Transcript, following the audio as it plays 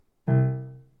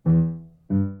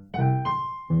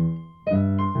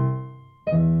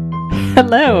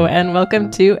Hello, and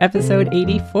welcome to episode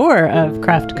 84 of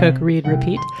Craft, Cook, Read,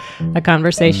 Repeat, a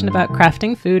conversation about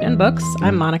crafting food and books.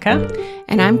 I'm Monica.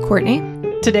 And I'm Courtney.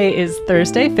 Today is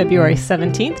Thursday, February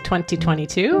 17th,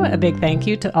 2022. A big thank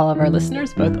you to all of our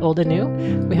listeners, both old and new.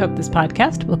 We hope this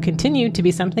podcast will continue to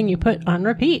be something you put on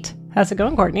repeat. How's it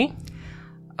going, Courtney?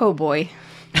 Oh boy.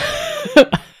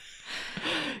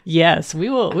 Yes, we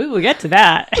will get to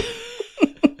that.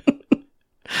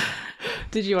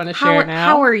 Did you want to share now?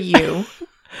 How are you?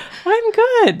 I'm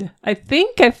good. I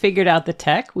think I figured out the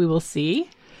tech. We will see.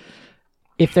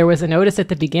 If there was a notice at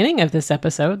the beginning of this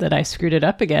episode that I screwed it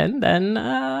up again, then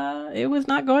it was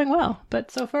not going well. But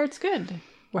so far it's good.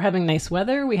 We're having nice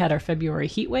weather. We had our February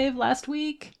heat wave last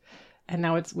week. And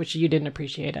now it's, which you didn't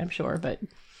appreciate, I'm sure. But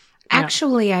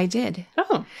Actually, I did.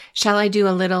 Oh, Shall I do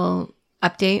a little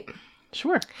update?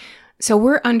 sure. So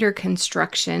we're under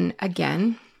construction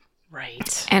again.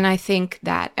 Right. And I think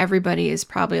that everybody is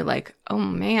probably like, oh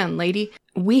man, lady.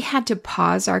 We had to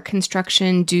pause our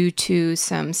construction due to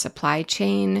some supply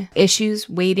chain issues,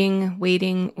 waiting.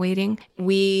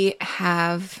 We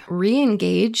have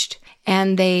re-engaged,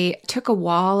 and they took a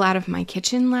wall out of my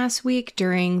kitchen last week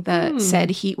during the said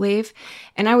heat wave.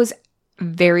 And I was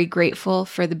very grateful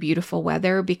for the beautiful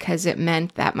weather because it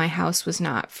meant that my house was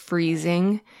not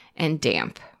freezing and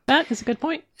damp. That is a good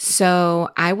point. So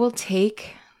I will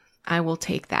take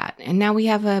that. And now we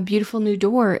have a beautiful new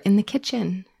door in the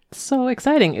kitchen. So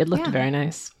exciting. It looked Yeah. very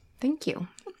nice. Thank you.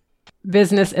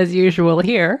 Business as usual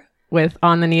here with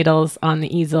On the Needles, on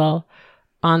the easel,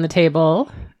 on the table,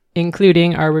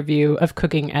 including our review of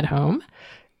Cooking at Home,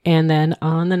 and then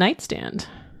on the nightstand.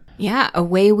 Yeah,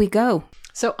 away we go.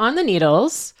 So on the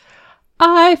needles,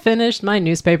 I finished my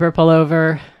newspaper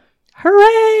pullover.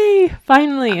 Hooray!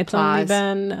 Finally, it's only Applause.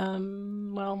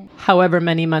 been, however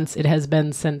many months it has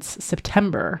been since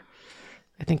September.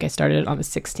 I think I started it on the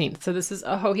 16th. So this is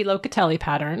a Joji Locatelli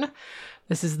pattern.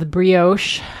 This is the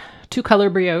brioche, two-color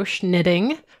brioche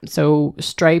knitting. So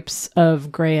stripes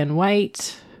of gray and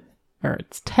white, or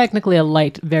it's technically a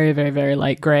light, very, very, very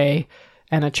light gray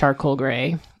and a charcoal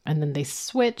gray. And then they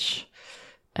switch,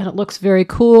 and it looks very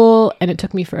cool, and it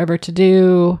took me forever to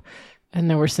do. And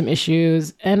there were some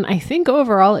issues. And I think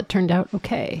overall it turned out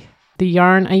okay. The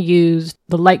yarn I used,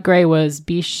 the light gray was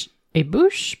Biche et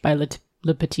Bouche by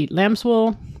Le Petit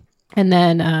Lambswool. And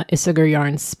then Isager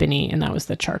yarn Spinny, and that was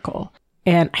the charcoal.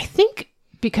 And I think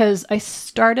because I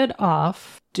started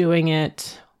off doing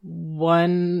it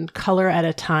one color at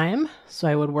a time. So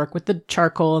I would work with the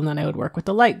charcoal, and then I would work with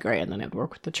the light gray, and then I'd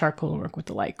work with the charcoal and work with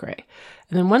the light gray.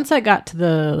 And then once I got to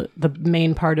the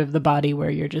main part of the body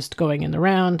where you're just going in the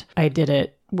round, I did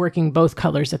it working both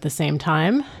colors at the same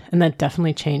time. And that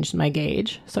definitely changed my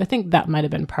gauge. So I think that might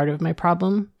have been part of my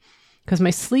problem because my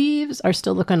sleeves are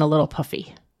still looking a little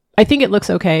puffy. I think it looks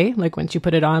okay, like once you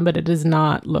put it on, but it does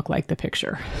not look like the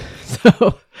picture.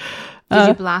 So Did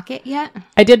you block it yet?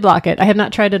 I did block it. I have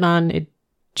not tried it on. It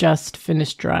just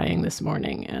finished drying this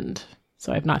morning, and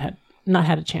so I've not had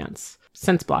a chance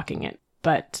since blocking it.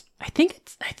 But I think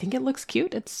it looks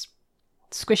cute. It's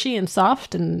squishy and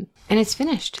soft, and it's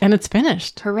finished. it's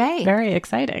finished. Hooray. Very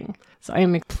exciting. So I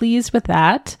am pleased with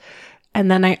that. And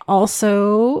then I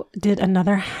also did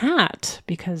another hat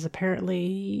because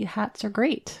apparently hats are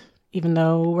great, even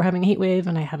though we're having a heat wave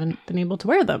and I haven't been able to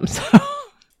wear them. So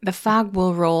The fog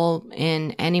will roll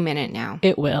in any minute now.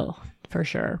 it will, for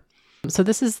sure. So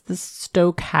this is the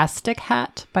Stochastic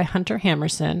hat by Hunter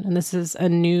Hammerson, and this is a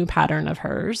new pattern of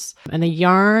hers. And the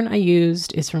yarn I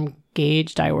used is from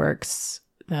Gage Dye Works,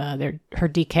 her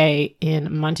DK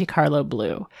in Monte Carlo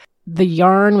blue. The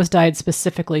yarn was dyed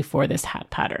specifically for this hat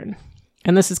pattern.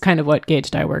 And this is kind of what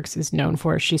Gage Dye Works is known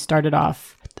for. She started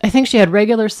off, I think she had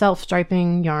regular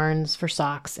self-striping yarns for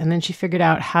socks, and then she figured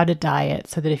out how to dye it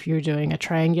so that if you're doing a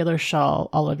triangular shawl,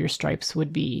 all of your stripes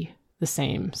would be the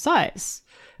same size.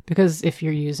 Because if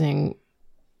you're using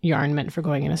yarn meant for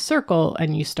going in a circle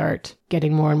and you start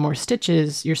getting more and more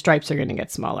stitches, your stripes are going to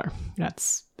get smaller.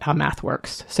 That's how math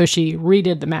works. So she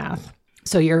redid the math.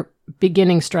 So your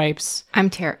beginning stripes. I'm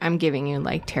giving you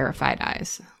like terrified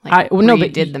eyes. But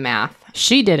did the math.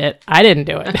 She did it. I didn't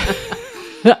do it.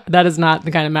 That is not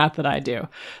the kind of math that I do.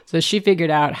 So she figured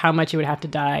out how much you would have to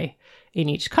dye in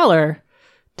each color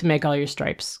to make all your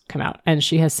stripes come out. And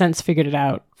she has since figured it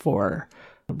out for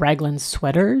Raglan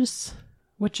sweaters,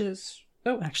 which is,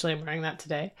 actually I'm wearing that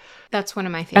today. That's one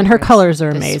of my favorites. And her colors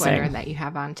are the amazing. Sweater that you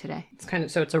have on today.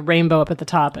 It's a rainbow up at the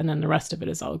top, and then the rest of it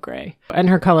is all gray. And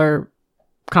her color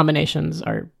combinations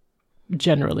are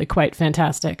generally quite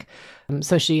fantastic.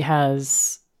 So she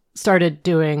has started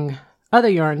doing other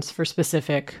yarns for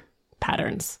specific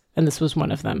patterns, and this was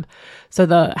one of them. So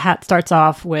the hat starts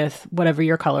off with whatever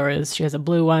your color is. She has a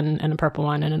blue one and a purple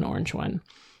one and an orange one.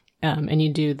 And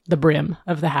you do the brim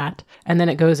of the hat, and then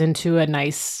it goes into a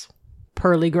nice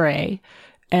pearly gray,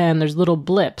 and there's little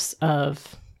blips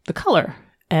of the color.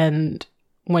 And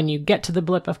when you get to the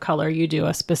blip of color, you do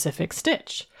a specific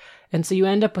stitch. And so you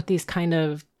end up with these kind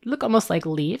of look almost like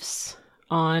leaves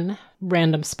on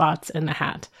random spots in the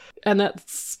hat. And that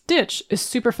stitch is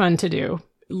super fun to do.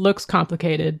 It looks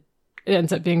complicated. It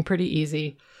ends up being pretty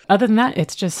easy. Other than that,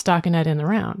 it's just stockinette in the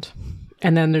round.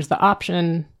 And then there's the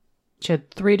option. She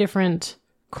had 3 different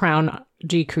crown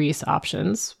decrease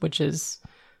options, which is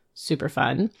super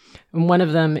fun. And one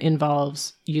of them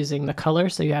involves using the color.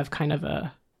 So you have kind of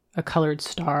a colored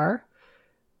star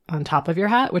on top of your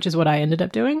hat, which is what I ended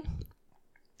up doing.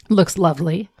 Looks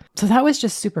lovely. So that was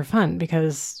just super fun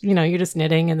because, you're just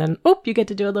knitting and then, you get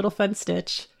to do a little fun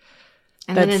stitch.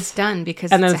 And then it's done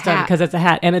because it's a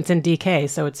hat. And it's in DK.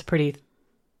 So it's pretty,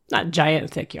 not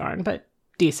giant thick yarn, but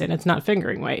decent. It's not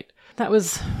fingering weight. That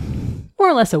was more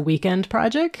or less a weekend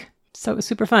project. So it was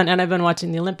super fun. And I've been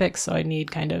watching the Olympics, so I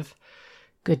need kind of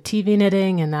good TV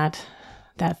knitting, and that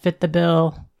fit the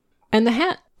bill. And the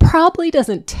hat probably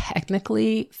doesn't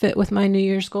technically fit with my New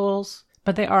Year's goals,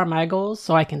 but they are my goals,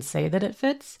 so I can say that it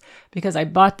fits because I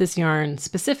bought this yarn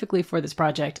specifically for this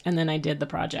project, and then I did the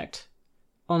project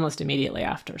almost immediately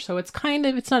after. So it's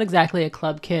not exactly a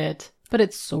club kit, but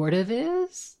it sort of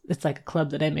is. It's like a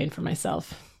club that I made for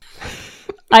myself.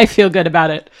 I feel good about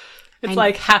it. It's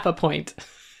like half a point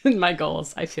in my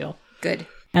goals, I feel. Good.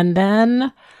 And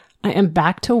then I am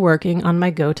back to working on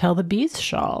my Go Tell the Bees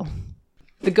shawl.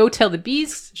 The Go Tell the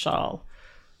Bees shawl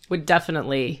would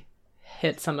definitely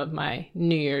hit some of my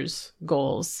New Year's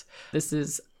goals. This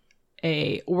is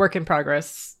a work in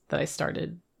progress that I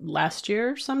started last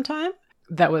year sometime.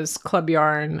 That was club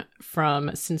yarn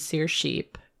from Sincere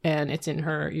Sheep, and it's in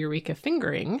her Eureka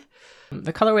fingering.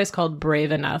 The colorway is called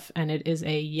Brave Enough, and it is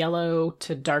a yellow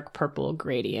to dark purple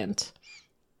gradient,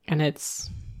 and it's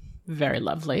very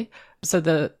lovely. So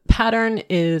the pattern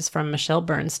is from Michelle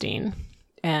Bernstein,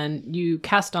 and you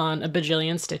cast on a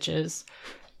bajillion stitches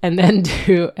and then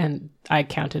and I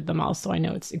counted them all, so I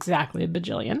know it's exactly a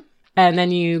bajillion. And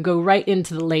then you go right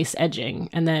into the lace edging,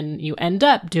 and then you end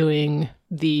up doing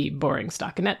the boring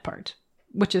stockinette part,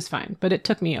 which is fine, but it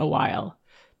took me a while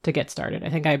to get started. I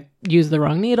think I used the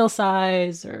wrong needle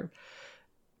size and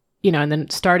then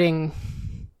starting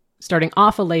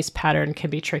off a lace pattern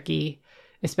can be tricky,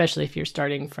 especially if you're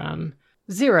starting from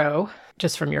 0,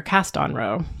 just from your cast on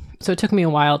row. So it took me a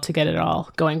while to get it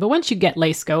all going. But once you get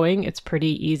lace going, it's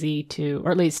pretty easy to,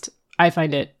 or at least I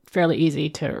find it fairly easy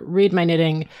to read my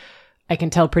knitting. I can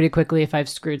tell pretty quickly if I've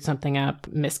screwed something up,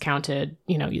 miscounted,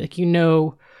 you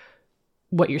know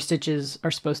what your stitches are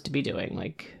supposed to be doing.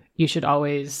 Like you should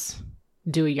always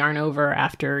do a yarn over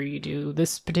after you do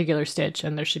this particular stitch,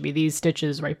 and there should be these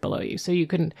stitches right below you. So you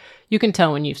can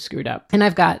tell when you've screwed up. And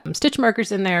I've got stitch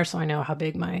markers in there, so I know how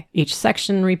big each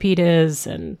section repeat is.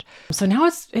 And so now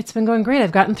it's been going great.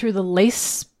 I've gotten through the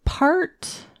lace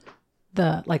part,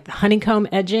 the honeycomb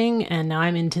edging, and now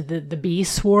I'm into the bee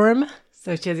swarm.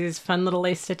 So she has these fun little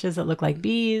lace stitches that look like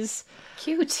bees.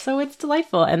 Cute. So it's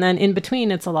delightful. And then in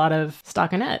between, it's a lot of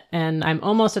stockinette. And I'm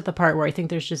almost at the part where I think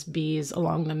there's just bees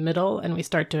along the middle, and we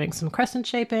start doing some crescent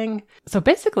shaping. So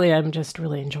basically, I'm just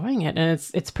really enjoying it. And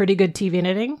it's pretty good TV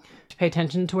knitting. To pay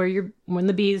attention to when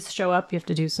the bees show up, you have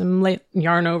to do some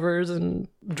yarn overs and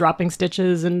dropping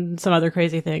stitches and some other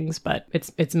crazy things. But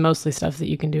it's mostly stuff that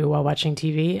you can do while watching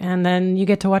TV. And then you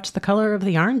get to watch the color of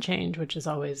the yarn change, which is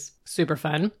always super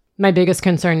fun. My biggest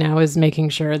concern now is making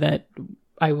sure that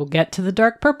I will get to the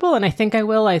dark purple, and I think I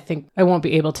will. I think I won't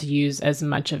be able to use as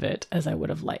much of it as I would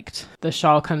have liked. The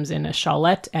shawl comes in a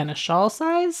shawlette and a shawl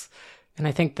size, and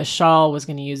I think the shawl was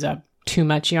going to use up too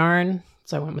much yarn,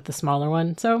 so I went with the smaller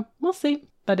one. So we'll see,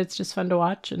 but it's just fun to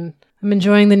watch, and I'm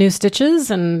enjoying the new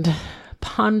stitches and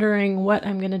pondering what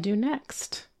I'm going to do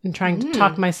next and trying to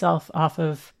talk myself off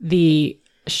of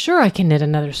sure, I can knit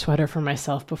another sweater for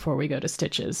myself before we go to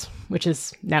Stitches, which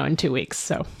is now in 2 weeks,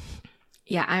 so.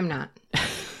 Yeah, I'm not.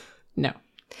 No.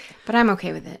 But I'm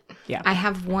okay with it. Yeah. I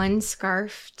have one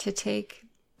scarf to take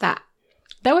that.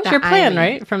 That was your plan,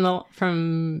 right? From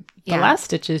the last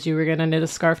Stitches, you were going to knit a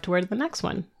scarf to wear to the next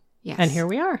one. Yes. And here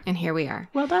we are.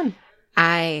 Well done.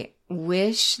 I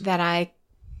wish that I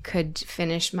could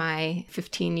finish my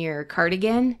 15-year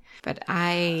cardigan, but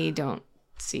I don't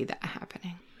see that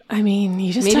happening. I mean,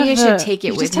 you just maybe I should take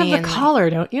it with me. You just have the collar,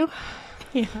 don't you?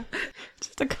 Yeah,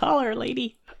 just a collar,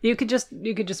 lady. You could just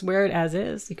wear it as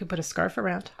is. You could put a scarf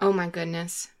around. Oh my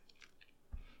goodness,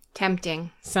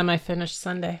 tempting. Semi-finished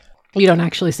Sunday. You don't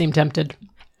actually seem tempted.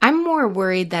 I'm more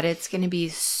worried that it's going to be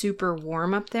super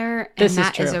warm up there. And This is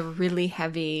that is true. a really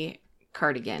heavy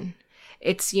cardigan.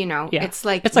 It's, Yeah. it's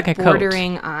like a coat.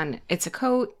 bordering on, it's a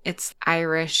coat. It's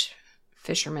Irish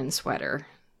fisherman sweater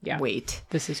Yeah. weight.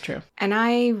 This is true. And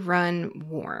I run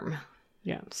warm.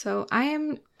 Yeah. So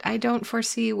I don't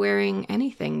foresee wearing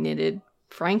anything knitted,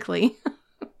 frankly.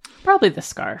 Probably the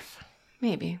scarf.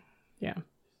 Maybe. Yeah.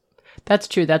 That's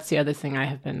true. That's the other thing I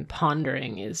have been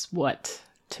pondering is what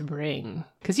to bring.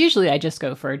 Because usually I just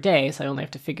go for a day, so I only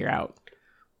have to figure out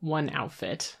one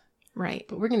outfit. Right.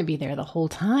 But we're going to be there the whole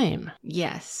time.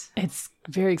 Yes. It's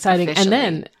very exciting. Officially.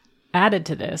 And then added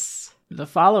to this, the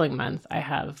following month, I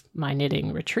have my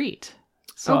knitting retreat.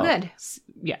 So Oh, good.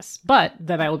 Yes. But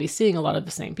then I will be seeing a lot of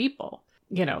the same people,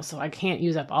 so I can't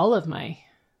use up all of my...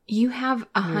 You have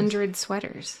 100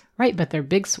 sweaters. Right, but they're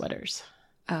big sweaters.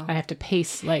 Oh. I have to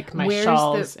pace like my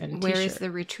shawls and Where t-shirt. is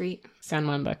the retreat? San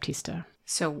Juan Bautista.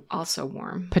 So also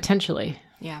warm. Potentially.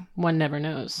 Yeah. One never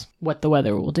knows what the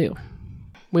weather will do.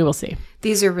 We will see.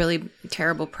 These are really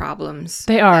terrible problems.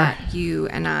 They are. That you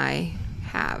and I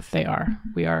have. They are.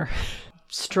 We are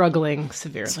struggling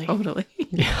severely. Totally.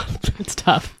 Yeah, it's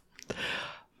tough.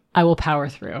 I will power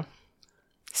through.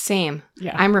 Same.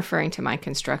 Yeah. I'm referring to my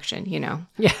construction, Yeah.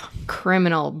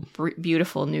 criminal,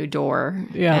 beautiful new door.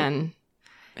 Yeah. And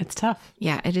It's tough.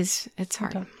 yeah, it's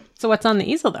hard. So what's on the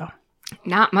easel though?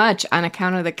 Not much on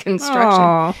account of the construction.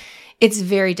 Aw. It's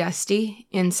very dusty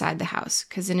inside the house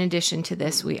because in addition to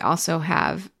this, we also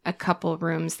have a couple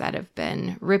rooms that have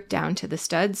been ripped down to the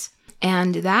studs.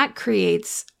 And that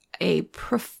creates a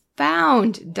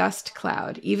profound dust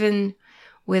cloud, even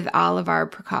with all of our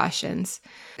precautions.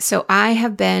 So I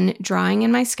have been drawing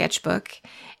in my sketchbook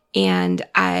and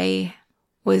I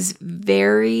was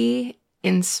very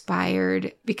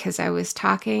inspired because I was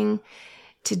talking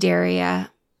to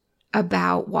Daria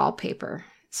about wallpaper.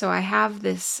 So I have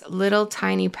this little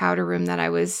tiny powder room that I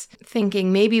was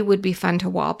thinking maybe would be fun to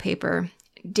wallpaper.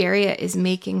 Daria is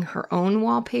making her own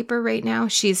wallpaper right now.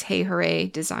 She's Hey Hooray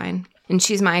Design, and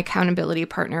she's my accountability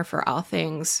partner for all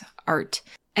things art.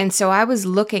 And so I was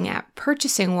looking at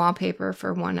purchasing wallpaper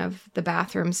for one of the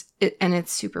bathrooms, and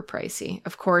it's super pricey.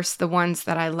 Of course, the ones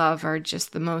that I love are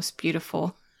just the most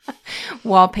beautiful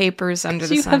wallpapers under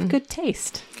the You sun. have good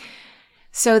taste.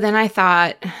 So then I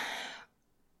thought,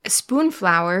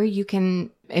 Spoonflower, you can,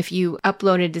 if you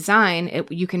upload a design,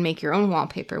 you can make your own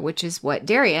wallpaper, which is what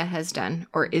Daria has done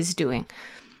or is doing.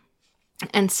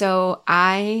 And so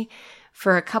I,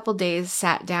 for a couple days,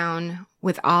 sat down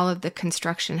with all of the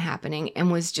construction happening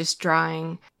and was just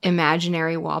drawing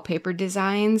imaginary wallpaper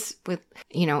designs with,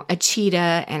 a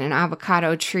cheetah and an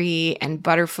avocado tree and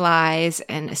butterflies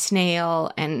and a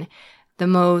snail and the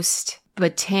most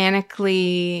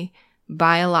botanically,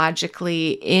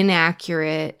 biologically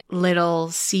inaccurate little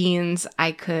scenes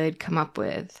I could come up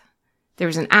with. There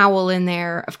was an owl in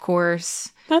there, of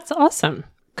course. That's awesome.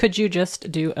 Could you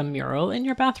just do a mural in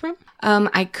your bathroom?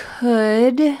 I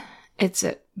could.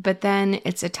 But then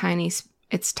it's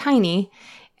tiny.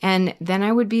 And then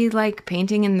I would be like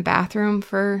painting in the bathroom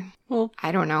for,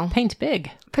 I don't know. Paint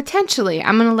big. Potentially.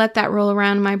 I'm going to let that roll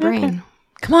around in my brain. Okay.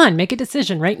 Come on, make a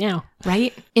decision right now.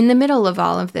 Right? In the middle of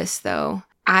all of this, though,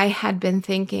 I had been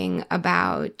thinking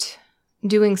about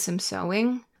doing some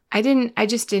sewing. I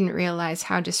just didn't realize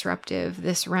how disruptive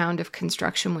this round of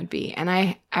construction would be. And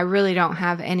I really don't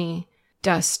have any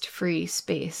dust-free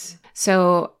space.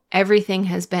 So everything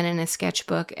has been in a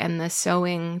sketchbook, and the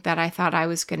sewing that I thought I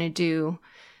was going to do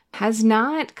has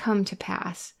not come to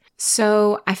pass.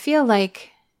 So I feel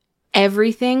like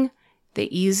everything,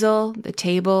 the easel, the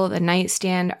table, the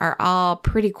nightstand, are all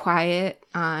pretty quiet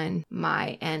on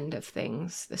my end of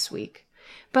things this week.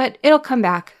 But it'll come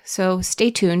back, so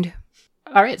stay tuned.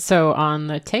 All right, so on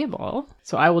the table,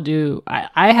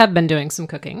 I have been doing some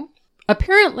cooking.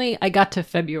 Apparently, I got to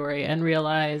February and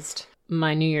realized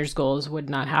my New Year's goals would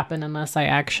not happen unless I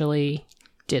actually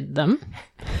did them.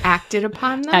 Acted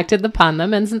upon them? Acted upon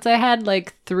them. And since I had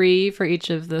like 3 for each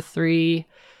of the 3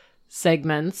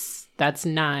 segments, that's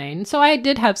 9. So I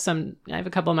have a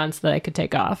couple months that I could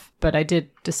take off, but I did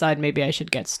decide maybe I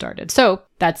should get started. So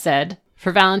that said,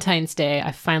 for Valentine's Day,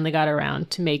 I finally got around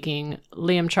to making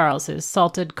Liam Charles's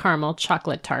salted caramel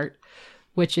chocolate tart,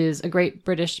 which is a great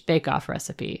British bake-off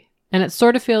recipe. And it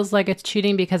sort of feels like it's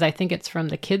cheating because I think it's from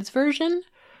the kids' version,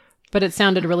 but it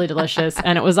sounded really delicious,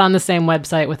 and it was on the same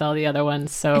website with all the other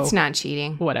ones, so... It's not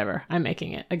cheating. Whatever. I'm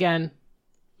making it. Again,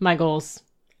 my goals.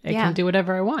 I Yeah. can do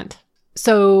whatever I want.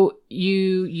 So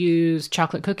you use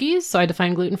chocolate cookies, so I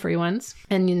define gluten-free ones,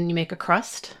 and then you make a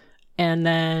crust, and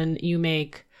then you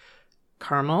make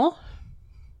caramel,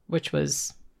 which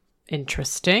was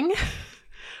interesting.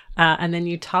 And then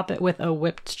you top it with a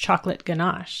whipped chocolate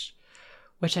ganache,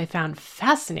 which I found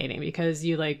fascinating because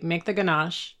you like make the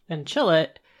ganache and chill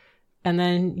it, and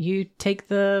then you take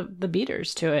the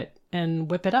beaters to it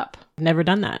and whip it up. Never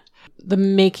done that. The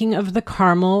making of the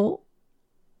caramel,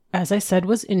 as I said,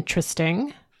 was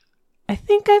interesting. I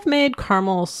think I've made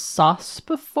caramel sauce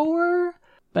before,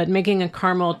 but making a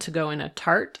caramel to go in a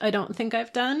tart, I don't think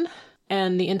I've done.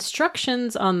 And the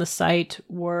instructions on the site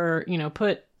were,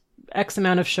 put X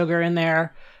amount of sugar in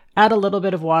there, add a little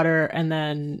bit of water, and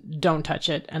then don't touch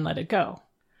it and let it go.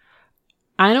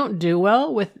 I don't do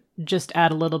well with just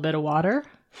add a little bit of water.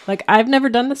 Like, I've never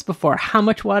done this before. How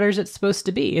much water is it supposed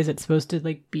to be? Is it supposed to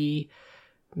be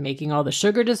making all the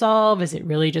sugar dissolve? Is it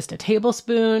really just a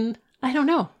tablespoon? I don't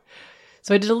know.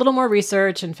 So I did a little more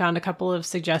research and found a couple of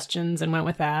suggestions and went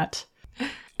with that.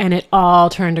 And it all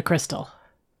turned to crystal.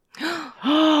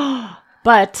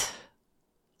 But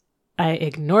I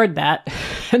ignored that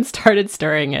and started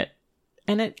stirring it.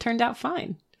 And it turned out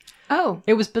fine. Oh.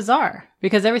 It was bizarre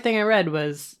because everything I read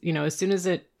was, as soon as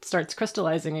it starts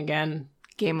crystallizing again.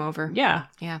 Game over. Yeah.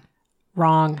 Yeah.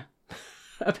 Wrong.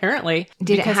 Apparently.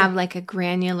 Did it have like a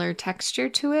granular texture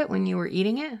to it when you were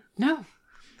eating it? No.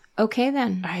 Okay,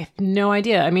 then. I have no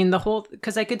idea. I mean,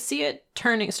 because I could see it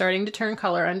starting to turn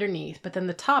color underneath, but then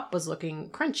the top was looking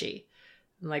crunchy.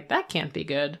 I'm like, that can't be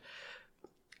good.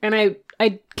 And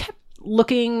I kept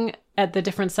looking at the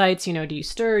different sites, do you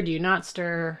stir? Do you not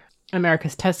stir?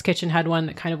 America's Test Kitchen had one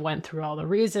that kind of went through all the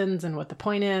reasons and what the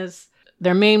point is.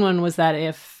 Their main one was that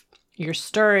if you're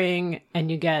stirring and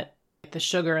you get the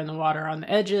sugar and the water on the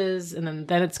edges, and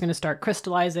then it's going to start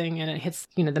crystallizing and it hits,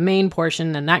 the main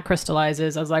portion and that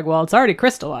crystallizes. I was like, well, it's already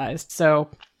crystallized, so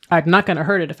I'm not going to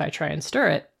hurt it if I try and stir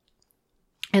it.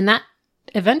 And that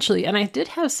eventually, and I did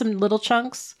have some little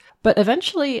chunks, but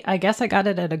eventually I guess I got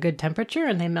it at a good temperature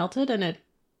and they melted and it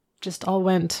just all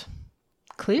went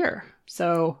clear.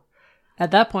 So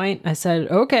at that point I said,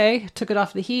 okay, took it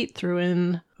off the heat, threw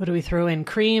in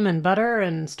cream and butter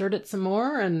and stirred it some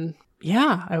more. And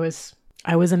yeah, I was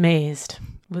amazed.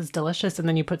 It was delicious. And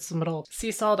then you put some little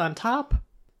sea salt on top.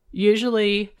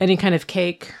 Usually any kind of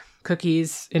cake,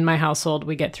 cookies in my household,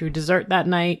 we get through dessert that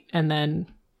night and then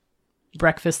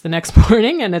breakfast the next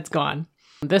morning and it's gone.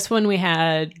 This one we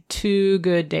had 2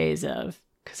 good days of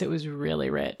because it was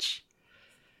really rich.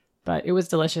 But it was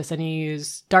delicious. And you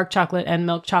use dark chocolate and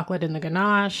milk chocolate in the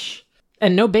ganache.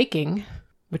 And no baking,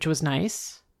 which was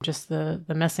nice. Just the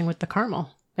messing with the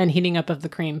caramel and heating up of the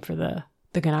cream for the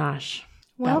ganache.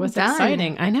 Well that was done.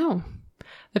 Exciting. I know.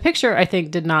 The picture, I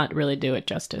think, did not really do it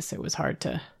justice. It's hard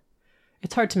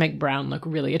to make brown look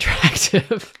really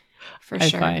attractive. For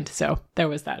sure. I find. So there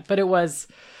was that. But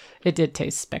it did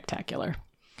taste spectacular.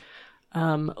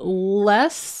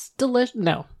 Less delicious.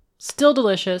 No, still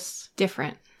delicious.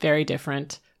 Different. Very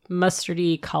different.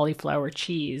 Mustardy cauliflower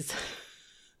cheese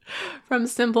from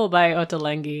Simple by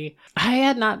Ottolenghi. I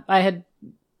had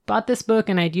bought this book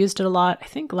and I'd used it a lot, I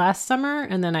think last summer,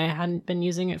 and then I hadn't been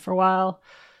using it for a while.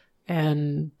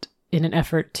 And in an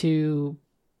effort to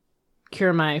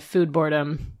cure my food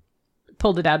boredom,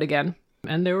 pulled it out again.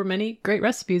 And there were many great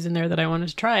recipes in there that I wanted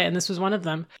to try, and this was one of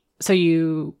them. So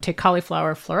you take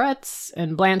cauliflower florets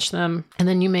and blanch them, and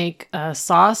then you make a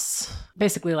sauce,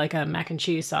 basically like a mac and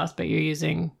cheese sauce, but you're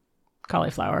using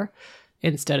cauliflower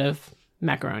instead of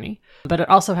macaroni. But it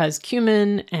also has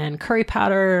cumin and curry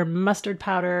powder, mustard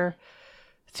powder,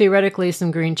 theoretically some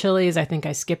green chilies. I think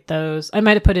I skipped those. I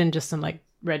might have put in just some like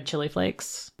red chili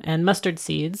flakes and mustard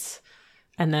seeds,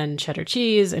 and then cheddar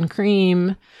cheese and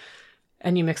cream.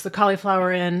 And you mix the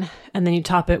cauliflower in, and then you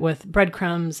top it with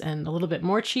breadcrumbs and a little bit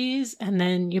more cheese, and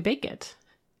then you bake it.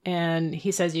 And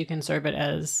he says you can serve it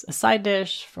as a side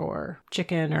dish for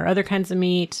chicken or other kinds of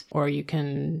meat, or you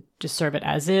can just serve it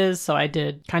as is. So I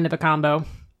did kind of a combo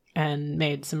and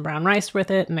made some brown rice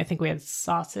with it, and I think we had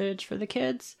sausage for the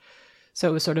kids. So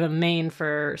it was sort of a main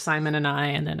for Simon and I,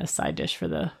 and then a side dish for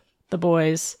the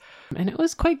boys. And it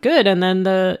was quite good. And then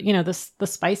the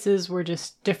spices were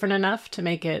just different enough to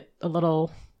make it a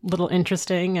little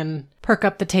interesting and perk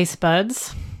up the taste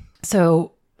buds.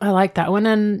 So I like that one.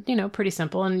 And, pretty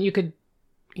simple. And you could,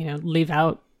 leave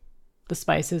out the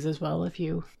spices as well if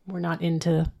you were not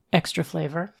into extra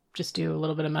flavor. Just do a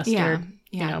little bit of mustard,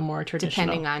 more traditional.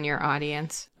 Depending on your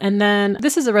audience. And then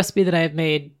this is a recipe that I've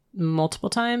made multiple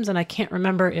times, and I can't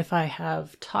remember if I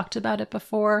have talked about it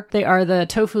before. They are the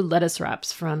tofu lettuce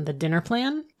wraps from The Dinner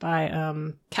Plan by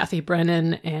Kathy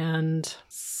Brennan and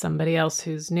somebody else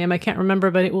whose name I can't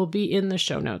remember, but it will be in the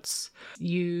show notes.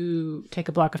 You take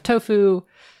a block of tofu,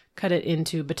 cut it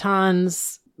into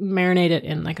batons, marinate it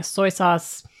in like a soy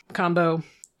sauce combo,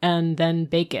 and then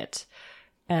bake it.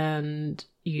 And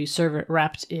you serve it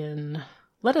wrapped in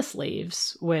lettuce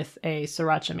leaves with a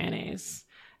sriracha mayonnaise.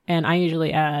 And I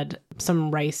usually add some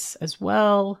rice as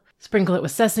well, sprinkle it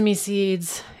with sesame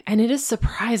seeds, and it is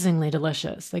surprisingly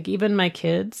delicious. Like even my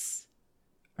kids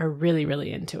are really,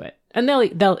 really into it. And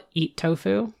they'll eat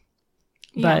tofu,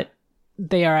 but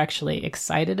they are actually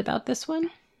excited about this one,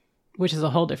 which is a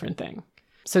whole different thing.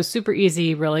 So super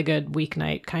easy, really good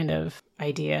weeknight kind of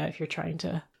idea if you're trying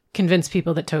to convince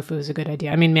people that tofu is a good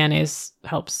idea. I mean, mayonnaise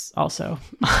helps also,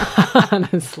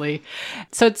 honestly.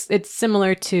 So it's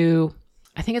similar to,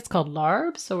 I think it's called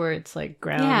larb, so where it's like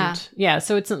ground. Yeah.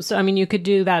 So I mean, you could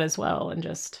do that as well, and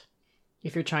just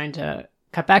if you're trying to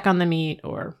cut back on the meat,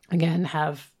 or again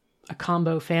have a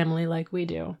combo family like we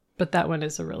do. But that one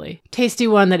is a really tasty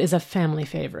one that is a family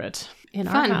favorite in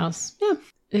our house. Yeah.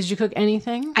 Did you cook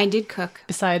anything? I did cook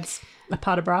Besides a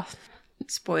pot of broth?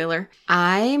 Spoiler.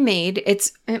 I made,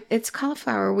 it's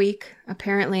cauliflower week,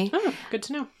 apparently. Oh, good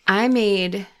to know. I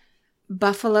made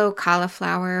buffalo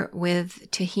cauliflower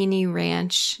with tahini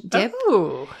ranch dip.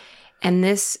 Oh. And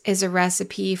this is a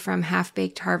recipe from Half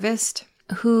Baked Harvest,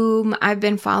 whom I've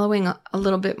been following a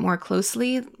little bit more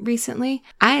closely recently.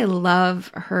 I love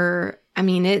her. I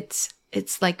mean, it's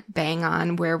like bang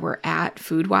on where we're at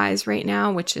food-wise right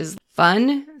now, which is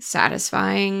fun,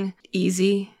 satisfying,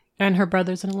 easy. And her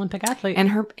brother's an Olympic athlete.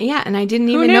 And I didn't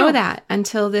even know that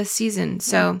until this season.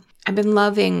 So I've been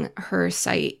loving her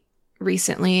site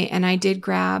recently, and I did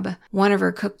grab one of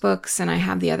her cookbooks, and I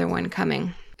have the other one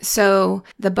coming. So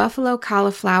the buffalo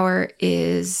cauliflower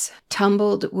is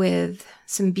tumbled with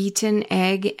some beaten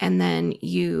egg, and then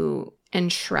you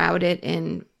enshroud it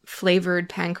in flavored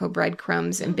panko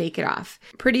breadcrumbs and bake it off.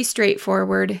 Pretty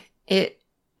straightforward.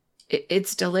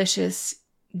 It's delicious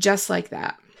just like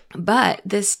that. But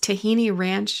this tahini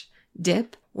ranch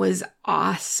dip was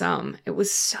awesome. It was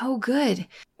so good.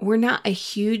 We're not a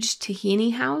huge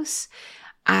tahini house.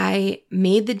 I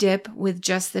made the dip with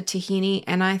just the tahini,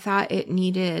 and I thought it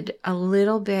needed a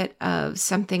little bit of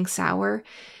something sour.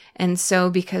 And so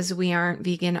because we aren't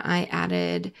vegan, I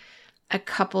added a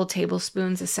couple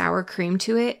tablespoons of sour cream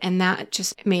to it, and that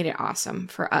just made it awesome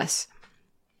for us.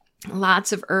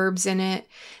 Lots of herbs in it.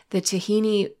 The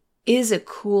tahini is a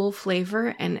cool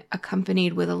flavor, and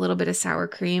accompanied with a little bit of sour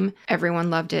cream. Everyone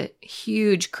loved it.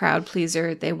 Huge crowd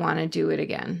pleaser. They want to do it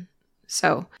again.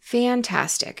 So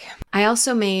fantastic. I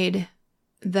also made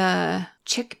the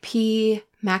chickpea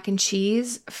mac and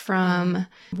cheese from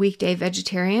Weekday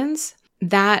Vegetarians.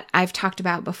 That I've talked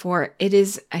about before. It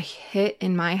is a hit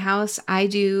in my house. I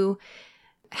do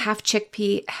half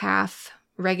chickpea, half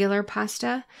regular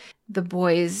pasta. The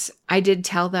boys, I did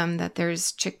tell them that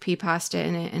there's chickpea pasta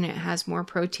in it and it has more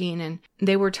protein, and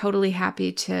they were totally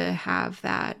happy to have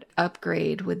that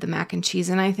upgrade with the mac and cheese.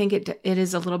 And I think it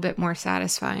is a little bit more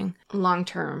satisfying long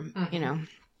term, you know.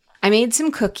 I made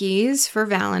some cookies for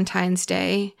Valentine's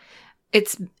Day.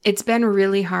 It's been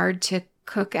really hard to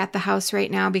cook at the house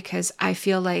right now because I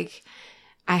feel like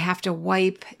I have to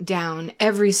wipe down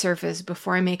every surface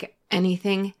before I make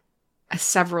anything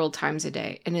several times a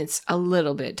day, and it's a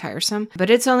little bit tiresome, but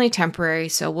it's only temporary,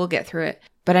 so we'll get through it.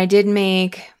 But I did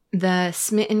make the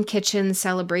Smitten Kitchen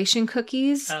celebration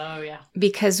cookies. Oh, yeah.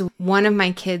 Because one of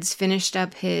my kids finished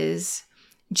up his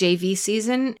JV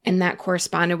season, and that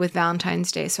corresponded with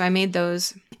Valentine's Day. So I made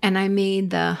those, and I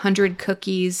made the 100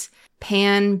 cookies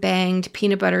pan-banged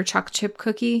peanut butter chocolate chip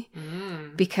cookie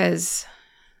because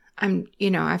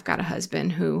I've got a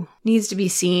husband who needs to be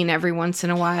seen every once in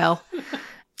a while.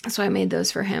 So I made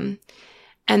those for him.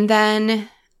 And then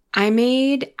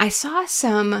I saw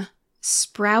some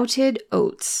sprouted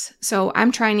oats. So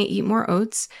I'm trying to eat more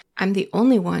oats. I'm the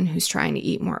only one who's trying to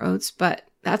eat more oats, but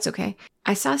that's okay.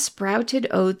 I saw sprouted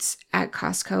oats at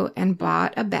Costco and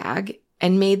bought a bag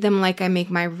and made them like I make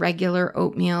my regular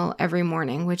oatmeal every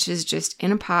morning, which is just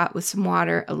in a pot with some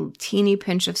water, a teeny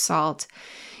pinch of salt.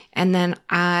 And then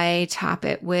I top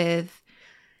it with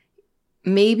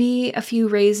maybe a few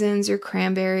raisins or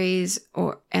cranberries,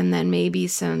 and then maybe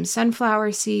some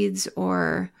sunflower seeds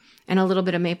and a little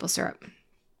bit of maple syrup.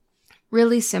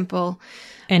 Really simple.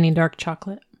 Any dark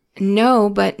chocolate? No,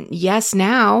 but yes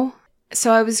now.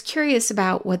 So I was curious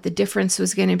about what the difference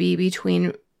was going to be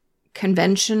between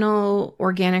conventional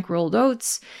organic rolled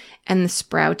oats and the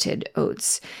sprouted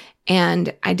oats.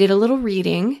 And I did a little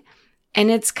reading,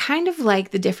 and it's kind of like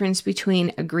the difference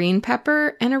between a green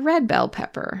pepper and a red bell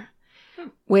pepper,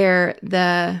 where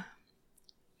the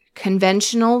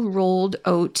conventional rolled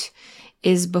oat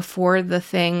is before the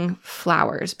thing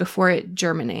flowers, before it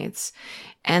germinates.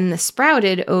 And the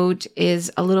sprouted oat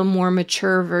is a little more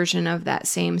mature version of that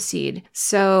same seed.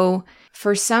 So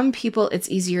For some people, it's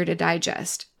easier to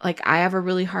digest. Like I have a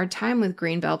really hard time with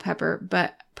green bell pepper,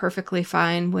 but perfectly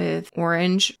fine with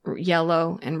orange,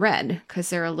 yellow, and red because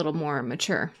they're a little more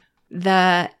mature.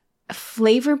 The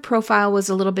flavor profile was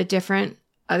a little bit different.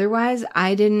 Otherwise,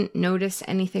 I didn't notice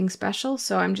anything special,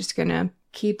 so I'm just going to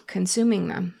keep consuming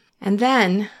them. And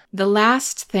then the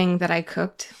last thing that I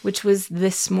cooked, which was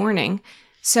this morning.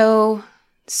 So,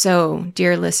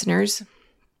 dear listeners,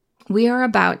 we are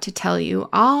about to tell you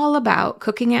all about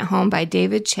Cooking at Home by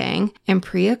David Chang and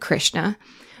Priya Krishna,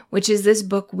 which is this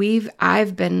book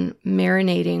I've been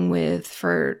marinating with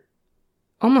for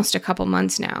almost a couple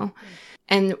months now.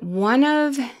 And one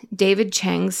of David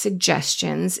Chang's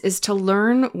suggestions is to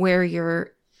learn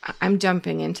where I'm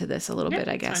dumping into this a little bit,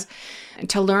 I guess,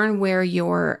 to learn where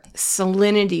your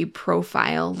salinity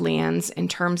profile lands in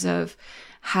terms of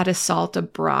how to salt a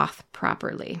broth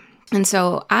properly. And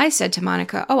so I said to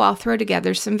Monica, I'll throw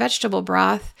together some vegetable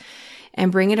broth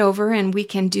and bring it over and we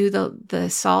can do the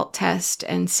salt test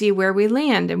and see where we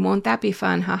land. And won't that be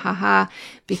fun? Ha ha ha.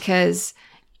 Because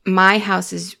my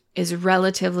house is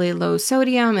relatively low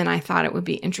sodium and I thought it would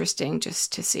be interesting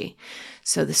just to see.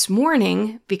 So this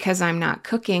morning, because I'm not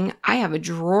cooking, I have a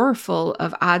drawer full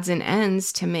of odds and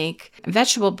ends to make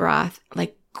vegetable broth,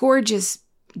 like gorgeous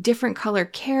different color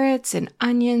carrots and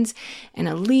onions and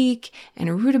a leek and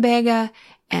a rutabaga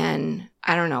and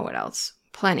I don't know what else.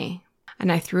 Plenty.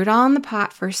 And I threw it all in the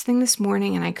pot first thing this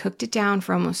morning and I cooked it down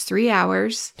for almost 3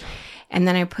 hours. And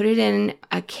then I put it in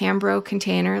a Cambro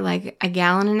container, like 1.5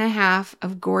 gallons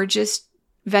of gorgeous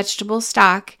vegetable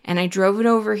stock. And I drove it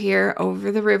over here,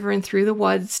 over the river and through the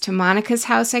woods to Monica's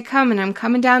house. And I'm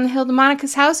coming down the hill to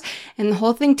Monica's house and the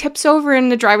whole thing tips over in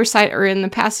the driver's side or in the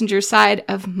passenger side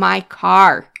of my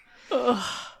car. Ugh.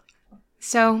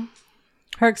 So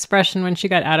her expression when she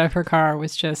got out of her car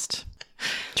was just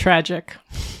tragic.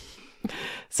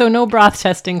 So no broth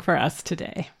testing for us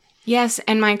today. Yes,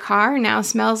 and my car now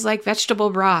smells like vegetable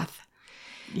broth.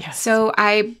 Yes. So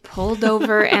I pulled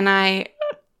over and I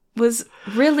was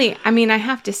really, I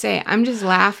have to say, I'm just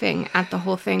laughing at the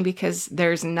whole thing because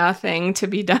there's nothing to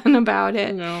be done about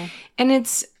it. No. And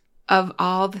it's, of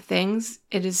all the things,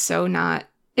 it is so not,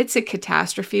 it's a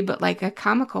catastrophe, but like a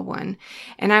comical one.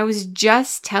 And I was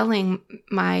just telling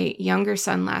my younger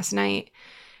son last night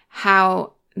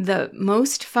how the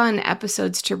most fun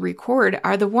episodes to record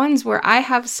are the ones where I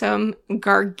have some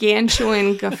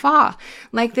gargantuan guffaw.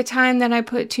 Like the time that I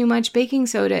put too much baking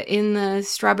soda in the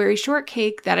strawberry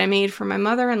shortcake that I made for my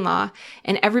mother-in-law,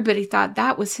 and everybody thought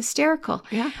that was hysterical.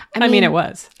 Yeah. I mean, it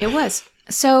was. It was.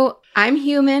 So I'm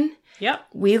human. Yep.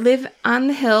 We live on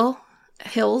the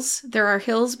hills. There are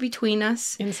hills between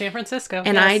us. In San Francisco.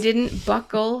 And yes. I didn't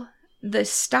buckle the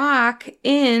stock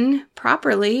in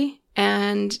properly.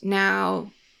 And now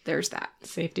there's that.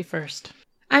 Safety first.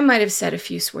 I might have said a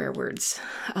few swear words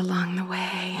along the way.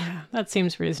 Yeah, that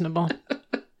seems reasonable.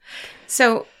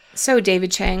 So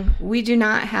David Chang, we do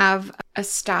not have a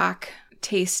stock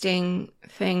tasting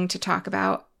thing to talk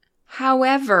about.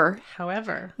 However,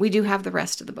 we do have the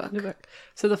rest of the book.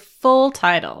 So the full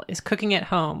title is Cooking at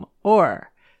Home,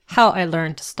 or How I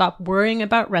Learned to Stop Worrying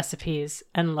About Recipes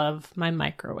and Love My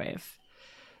Microwave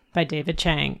by David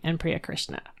Chang and Priya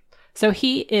Krishna. So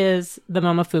he is the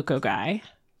Momofuku guy,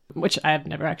 which I've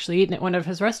never actually eaten at one of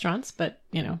his restaurants, but,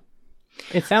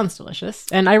 it sounds delicious.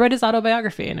 And I read his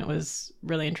autobiography, and it was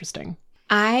really interesting.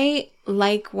 I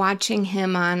like watching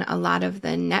him on a lot of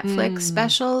the Netflix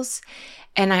specials,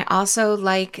 and I also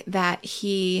like that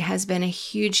he has been a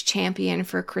huge champion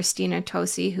for Christina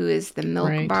Tosi, who is the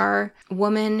Milk Bar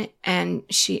woman, and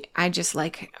I just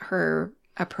like her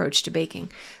approach to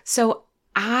baking. So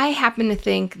I happen to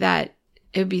think that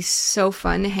it would be so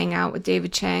fun to hang out with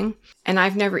David Chang. And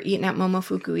I've never eaten at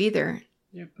Momofuku either.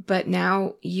 Yep. But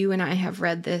now you and I have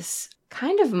read this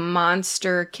kind of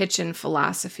monster kitchen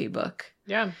philosophy book.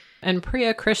 Yeah. And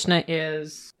Priya Krishna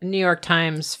is a New York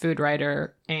Times food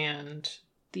writer and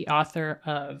the author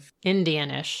of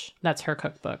Indianish. That's her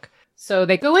cookbook. So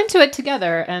they go into it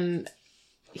together, and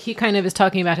he kind of is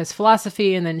talking about his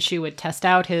philosophy, and then she would test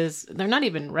out they're not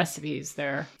even recipes,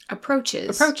 they're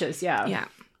approaches, yeah. Yeah.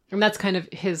 And that's kind of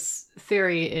his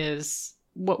theory, is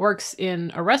what works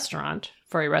in a restaurant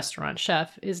for a restaurant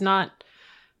chef is not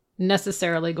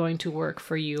necessarily going to work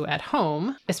for you at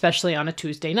home, especially on a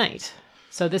Tuesday night.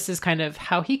 So this is kind of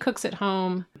how he cooks at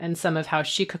home and some of how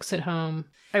she cooks at home.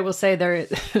 I will say there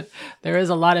is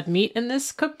a lot of meat in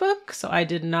this cookbook, so I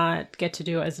did not get to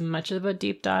do as much of a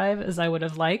deep dive as I would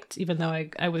have liked, even though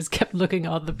I was kept looking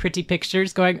at all the pretty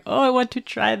pictures going, oh, I want to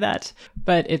try that.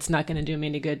 But it's not going to do me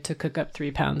any good to cook up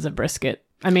 3 pounds of brisket.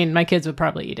 I mean, my kids would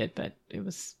probably eat it, but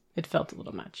it felt a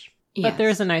little much. But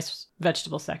there's a nice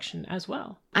vegetable section as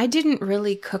well. I didn't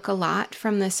really cook a lot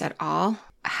from this at all.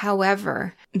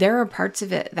 However, there are parts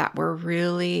of it that were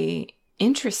really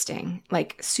interesting,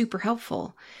 like super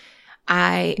helpful.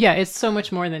 Yeah, it's so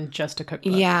much more than just a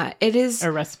cookbook. Yeah, it is.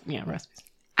 Or recipes.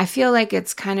 I feel like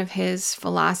it's kind of his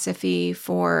philosophy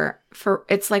for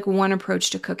it's like one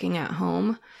approach to cooking at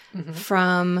home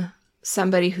from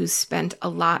somebody who's spent a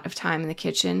lot of time in the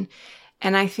kitchen.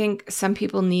 And I think some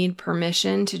people need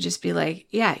permission to just be like,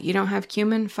 yeah, you don't have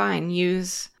cumin? Fine,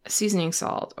 use seasoning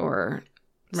salt or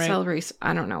celery.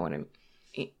 I don't know what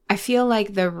I feel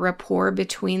like the rapport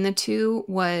between the two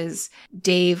was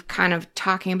Dave kind of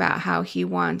talking about how he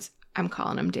wants, I'm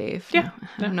calling him Dave. Yeah.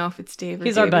 I don't know if it's Dave or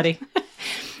He's David. our buddy.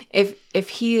 If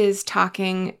he is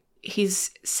talking,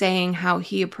 he's saying how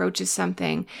he approaches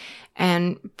something,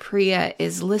 and Priya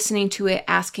is listening to it,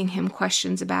 asking him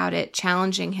questions about it,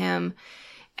 challenging him,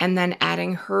 and then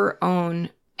adding her own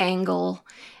angle.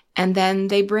 And then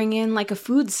they bring in like a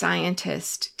food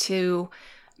scientist to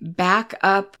back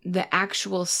up the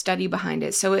actual study behind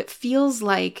it. So it feels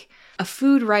like a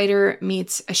food writer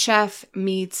meets a chef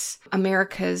meets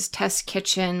America's test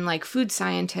kitchen, like food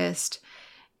scientist,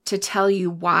 to tell you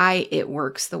why it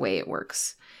works the way it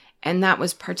works. And that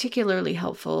was particularly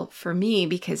helpful for me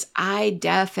because I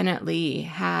definitely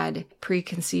had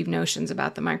preconceived notions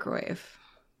about the microwave.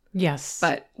 Yes.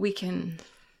 But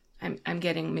I'm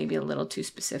getting maybe a little too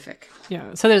specific.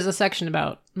 Yeah. So there's a section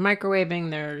about microwaving.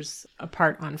 There's a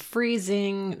part on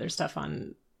freezing. There's stuff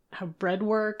on how bread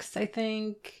works, I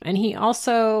think. And he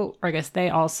also, or I guess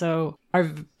they also,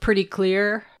 are pretty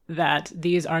clear that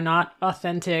these are not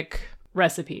authentic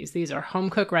recipes. These are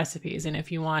home cooked recipes. And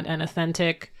if you want an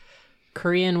authentic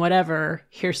Korean whatever,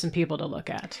 here's some people to look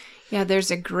at. Yeah,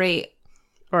 there's a great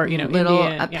little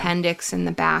Indian, appendix in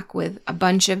the back with a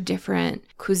bunch of different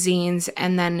cuisines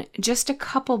and then just a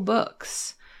couple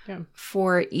books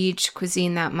for each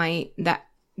cuisine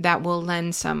that will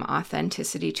lend some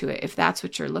authenticity to it if that's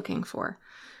what you're looking for.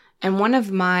 And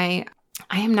I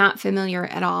am not familiar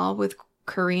at all with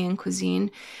Korean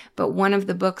cuisine, but one of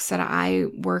the books that I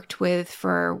worked with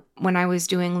for when I was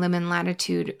doing Lemon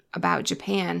Latitude about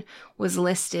Japan was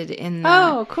listed in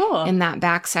in that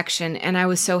back section, and I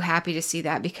was so happy to see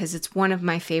that because it's one of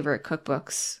my favorite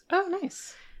cookbooks. Oh,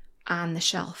 nice. On the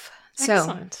shelf.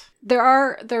 Excellent. So there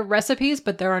are recipes,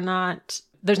 but there's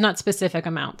not specific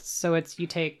amounts. So you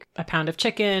take a pound of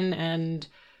chicken and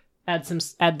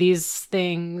add these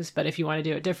things, but if you want to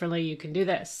do it differently, you can do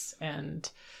this. And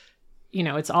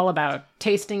it's all about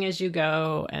tasting as you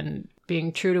go and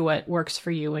being true to what works for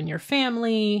you and your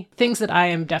family. Things that I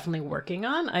am definitely working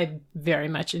on. I very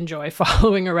much enjoy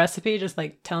following a recipe. Just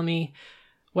like tell me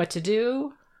what to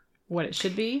do, what it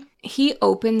should be. He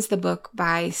opens the book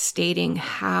by stating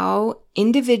how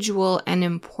individual and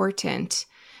important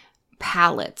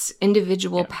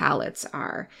individual palates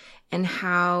are, and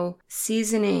how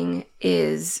seasoning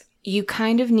is, you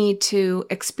kind of need to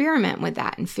experiment with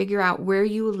that and figure out where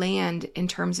you land in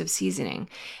terms of seasoning.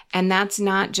 And that's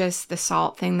not just the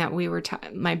salt thing that we were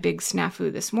my big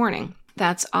snafu this morning.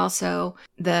 That's also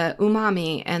the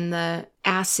umami and the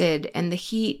acid and the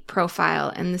heat profile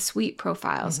and the sweet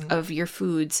profiles of your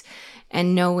foods,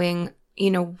 and knowing,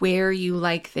 where you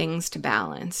like things to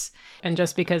balance. And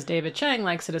just because David Chang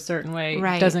likes it a certain way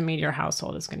doesn't mean your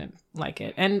household is going to like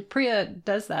it. And Priya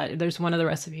does that. There's one of the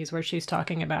recipes where she's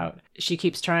talking about, she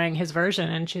keeps trying his version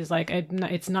and she's like,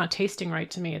 it's not tasting right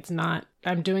to me.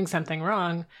 I'm doing something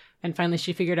wrong. And finally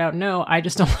she figured out, no, I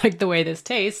just don't like the way this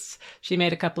tastes. She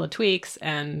made a couple of tweaks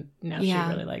and now she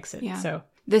really likes it. Yeah. So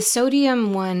the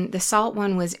salt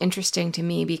one was interesting to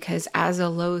me because as a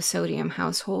low sodium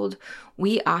household,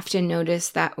 we often notice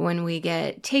that when we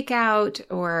get takeout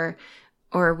or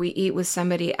we eat with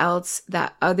somebody else,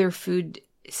 that other food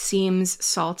seems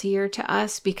saltier to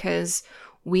us because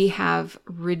we have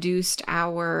reduced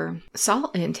our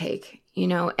salt intake,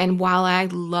 and while I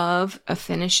love a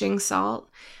finishing salt,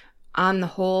 on the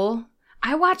whole,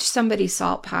 I watched somebody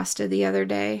salt pasta the other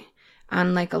day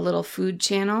on like a little food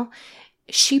channel.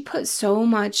 She put so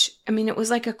much, it was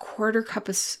like a quarter cup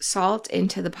of salt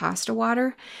into the pasta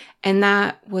water. And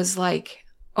that was like,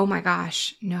 oh my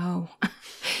gosh, no.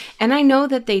 And I know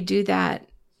that they do that,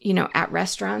 at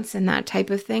restaurants and that type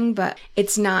of thing, but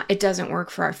it doesn't work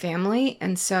for our family.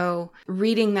 And so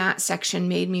reading that section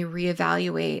made me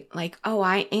reevaluate, like, oh,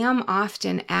 I am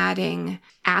often adding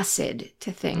acid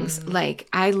to things. Like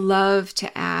I love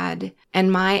to add,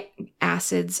 and my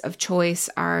acids of choice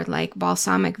are like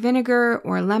balsamic vinegar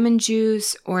or lemon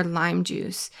juice or lime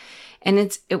juice. And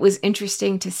it was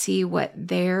interesting to see what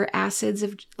their acids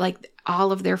of, like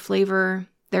all of their flavor,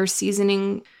 their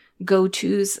seasoning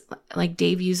go-tos, like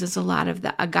Dave uses a lot of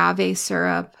the agave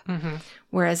syrup,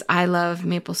 whereas I love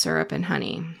maple syrup and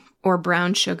honey or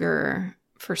brown sugar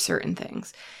for certain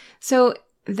things. So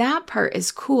that part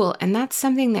is cool. And that's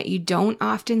something that you don't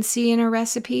often see in a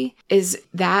recipe, is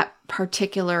that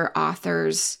particular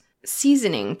author's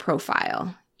seasoning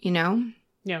profile, you know?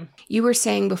 Yeah. You were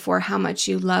saying before how much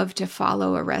you love to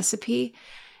follow a recipe.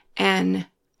 And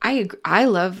I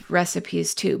love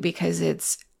recipes too, because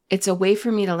it's a way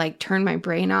for me to like turn my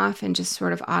brain off and just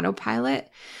sort of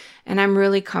autopilot. And I'm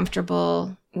really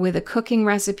comfortable with a cooking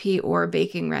recipe or a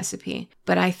baking recipe.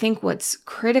 But I think what's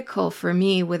critical for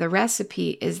me with a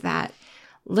recipe is that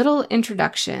little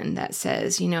introduction that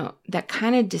says, you know, that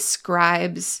kind of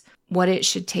describes what it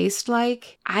should taste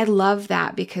like. I love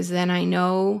that, because then I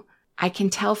know I can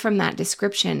tell from that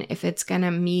description if it's going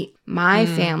to meet my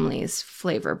family's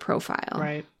flavor profile.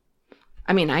 Right.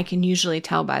 I mean, I can usually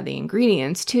tell by the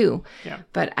ingredients too. Yeah.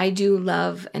 But I do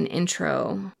love an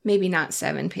intro, maybe not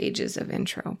 7 pages of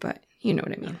intro, but you know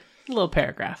what I mean. A little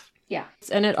paragraph. Yeah.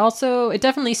 And it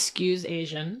definitely skews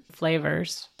Asian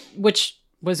flavors, which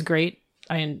was great.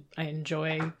 I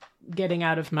enjoy getting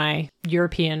out of my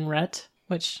European rut,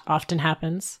 which often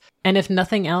happens. And if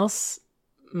nothing else,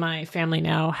 my family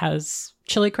now has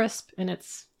chili crisp in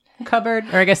its cupboard,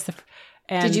 or I guess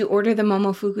did you order the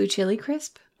Momofuku chili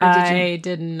crisp? I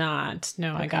did not.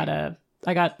 No, okay.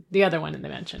 I got the other one that they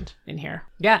mentioned in here.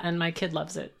 Yeah, and my kid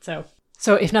loves it.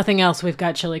 So if nothing else, we've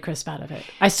got chili crisp out of it.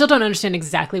 I still don't understand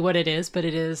exactly what it is, but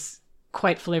it is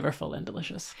quite flavorful and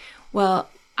delicious. Well,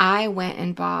 I went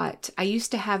and I used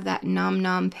to have that Nom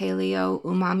Nom Paleo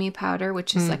umami powder,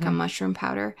 which is like a mushroom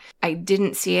powder. I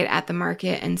didn't see it at the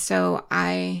market, and so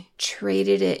I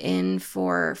traded it in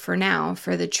for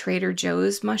the Trader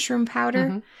Joe's mushroom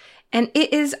powder. And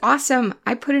it is awesome.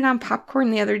 I put it on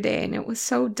popcorn the other day, and it was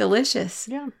so delicious.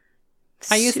 Yeah.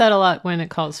 I use that a lot when it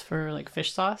calls for like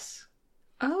fish sauce.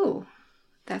 Oh,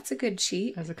 that's a good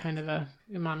cheat. As a kind of a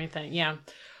umami thing. Yeah.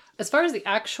 As far as the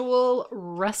actual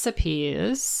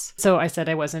recipes, so I said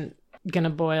I wasn't going to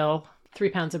boil 3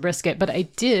 pounds of brisket, but I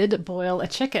did boil a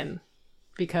chicken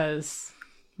because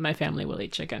my family will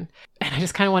eat chicken. And I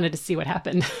just kind of wanted to see what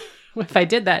happened if I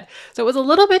did that. So it was a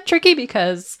little bit tricky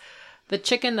because the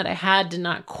chicken that I had did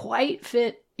not quite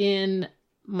fit in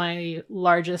my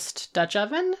largest Dutch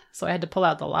oven. So I had to pull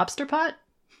out the lobster pot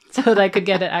so that I could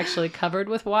get it actually covered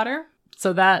with water.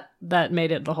 So that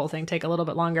made the whole thing take a little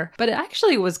bit longer. But it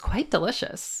actually was quite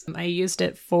delicious. I used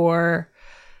it for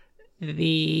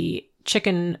the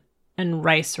chicken and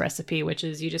rice recipe, which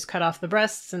is you just cut off the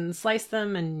breasts and slice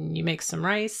them, and you make some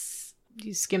rice.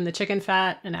 You skim the chicken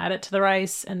fat and add it to the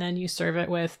rice, and then you serve it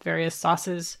with various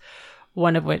sauces,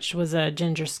 one of which was a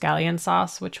ginger scallion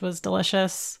sauce, which was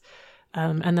delicious.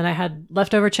 And then I had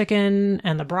leftover chicken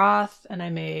and the broth, and I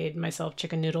made myself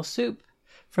chicken noodle soup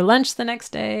for lunch the next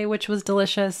day, which was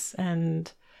delicious.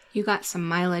 And you got some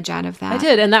mileage out of that. I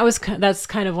did. And that's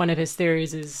kind of one of his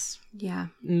theories is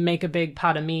make a big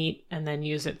pot of meat and then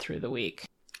use it through the week.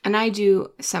 And I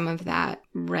do some of that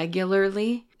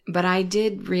regularly, but I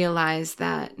did realize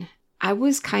that I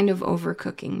was kind of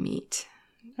overcooking meat.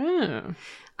 Oh.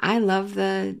 I love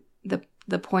the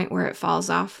point where it falls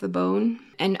off the bone.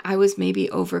 And I was maybe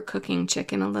overcooking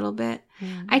chicken a little bit.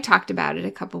 Mm. I talked about it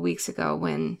a couple weeks ago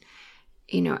when,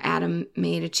 you know, Adam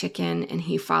made a chicken and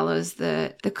he follows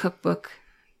the cookbook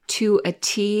to a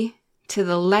T, to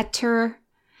the letter.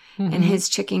 Mm-hmm. And his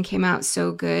chicken came out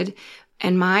so good.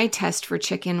 And my test for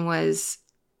chicken was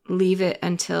leave it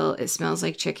until it smells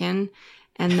like chicken.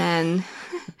 And then...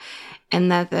 and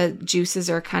that the juices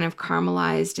are kind of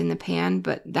caramelized in the pan,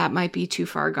 but that might be too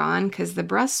far gone because the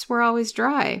breasts were always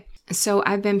dry. So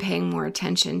I've been paying more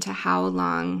attention to how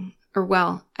long,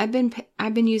 I've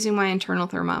been using my internal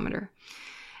thermometer.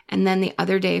 And then the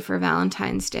other day for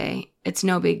Valentine's Day, it's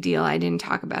no big deal. I didn't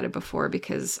talk about it before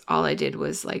because all I did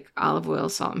was like olive oil,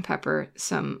 salt and pepper,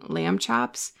 some lamb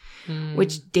chops,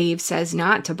 which Dave says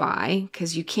not to buy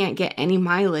because you can't get any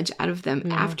mileage out of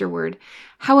them afterward.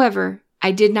 However,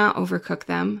 I did not overcook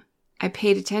them. I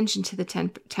paid attention to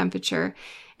the temperature,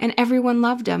 and everyone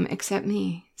loved them except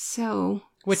me. So,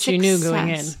 which you knew going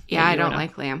in. Yeah, I don't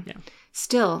like lamb. Yeah.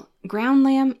 Still, ground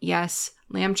lamb, yes.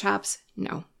 Lamb chops,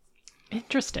 no.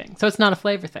 Interesting. So it's not a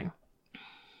flavor thing.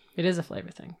 It is a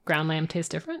flavor thing. Ground lamb tastes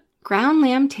different? Ground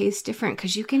lamb tastes different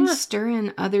because you can stir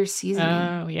in other seasoning.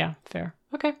 Oh, yeah. Fair.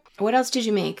 Okay. What else did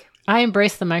you make? I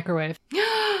embraced the microwave.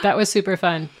 That was super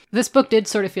fun. This book did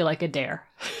sort of feel like a dare.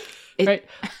 Right?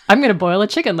 I'm going to boil a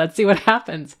chicken. Let's see what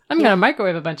happens. I'm going to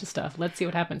microwave a bunch of stuff. Let's see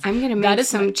what happens. I'm going to make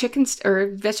some chicken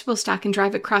or vegetable stock and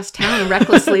drive it across town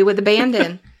recklessly with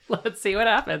abandon. Let's see what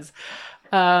happens.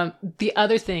 The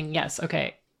other thing, yes,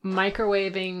 okay.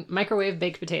 Microwave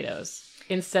baked potatoes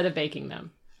instead of baking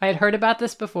them. I had heard about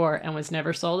this before and was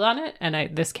never sold on it,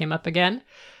 and this came up again.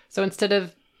 So instead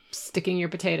of sticking your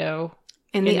potato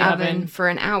in the oven for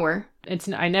an hour,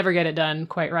 I never get it done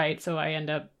quite right, so I end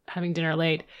up having dinner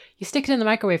late. You stick it in the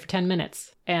microwave for 10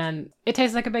 minutes, and it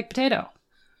tastes like a baked potato.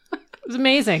 It was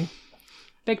amazing.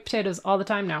 Baked potatoes all the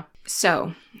time now.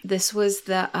 So this was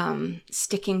the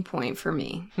sticking point for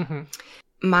me. Mm-hmm.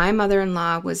 My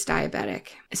mother-in-law was diabetic.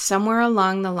 Somewhere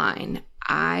along the line,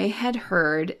 I had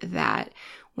heard that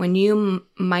when you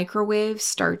microwave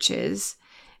starches,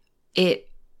 it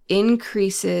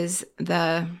increases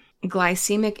the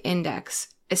glycemic index,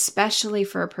 especially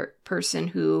for a person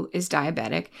who is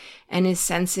diabetic and is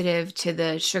sensitive to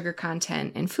the sugar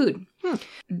content in food.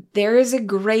 There is a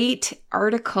great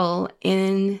article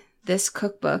in this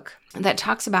cookbook that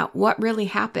talks about what really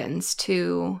happens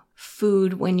to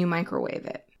food when you microwave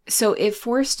it. So it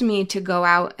forced me to go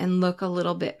out and look a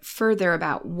little bit further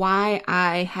about why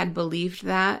I had believed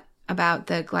that about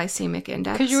the glycemic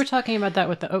index. Because you were talking about that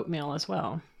with the oatmeal as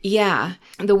well. Yeah.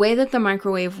 The way that the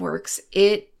microwave works,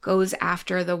 it goes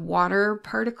after the water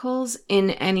particles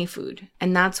in any food,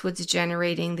 and that's what's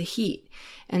generating the heat.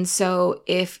 And so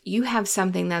if you have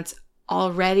something that's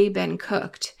already been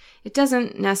cooked, it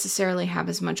doesn't necessarily have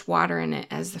as much water in it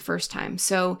as the first time.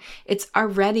 So it's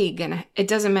already it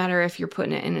doesn't matter if you're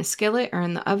putting it in a skillet or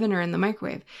in the oven or in the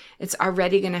microwave, it's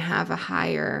already going to have a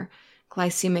higher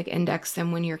glycemic index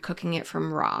than when you're cooking it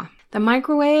from raw. The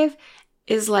microwave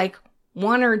is like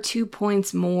 1 or 2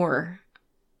 points more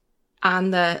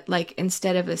on the, like,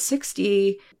 instead of a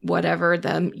 60, whatever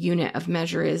the unit of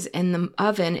measure is, in the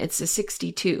oven, it's a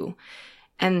 62.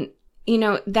 And,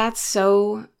 that's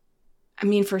so,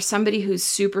 for somebody who's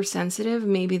super sensitive,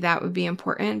 maybe that would be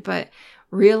important, but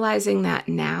realizing that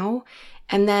now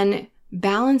and then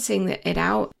balancing it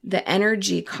out, the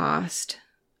energy cost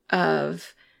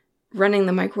of running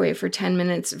the microwave for 10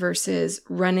 minutes versus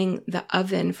running the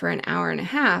oven for an hour and a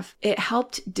half, it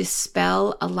helped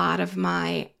dispel a lot of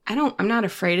I'm not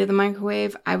afraid of the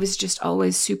microwave. I was just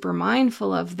always super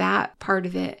mindful of that part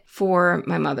of it for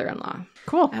my mother-in-law.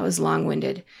 Cool. That was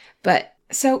long-winded. But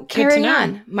so carry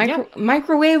on.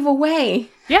 Microwave away.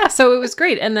 Yeah, so it was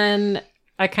great. And then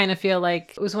I kind of feel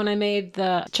like it was when I made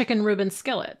the chicken Reuben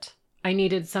skillet. I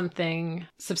needed something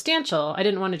substantial. I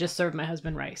didn't want to just serve my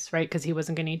husband rice, right? Because he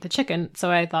wasn't going to eat the chicken. So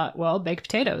I thought, well, baked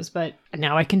potatoes, but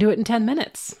now I can do it in 10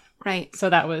 minutes. Right. So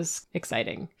that was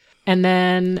exciting. And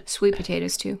then sweet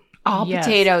potatoes too. All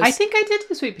potatoes. I think I did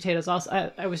do sweet potatoes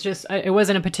also. It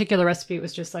wasn't a particular recipe. It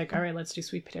was just like, all right, let's do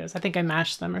sweet potatoes. I think I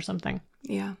mashed them or something.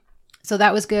 Yeah. So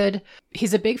that was good.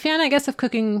 He's a big fan, I guess, of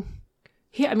cooking.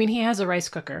 He has a rice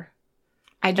cooker.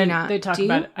 I do not. They talk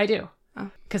about it. I do.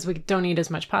 Oh. Because we don't eat as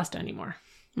much pasta anymore.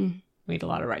 We eat a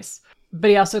lot of rice.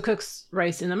 But he also cooks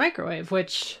rice in the microwave,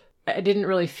 which I didn't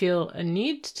really feel a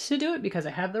need to do it because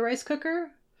I have the rice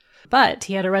cooker. But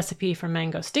he had a recipe for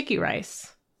mango sticky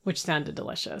rice, which sounded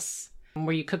delicious,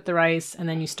 where you cook the rice and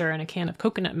then you stir in a can of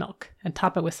coconut milk and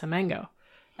top it with some mango.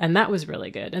 And that was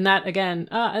really good. And that, again,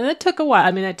 and it took a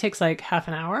while. It takes like half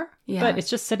an hour. Yeah. But it's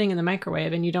just sitting in the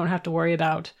microwave and you don't have to worry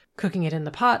about cooking it in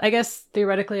the pot. I guess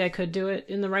theoretically I could do it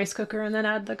in the rice cooker and then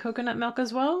add the coconut milk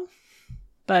as well.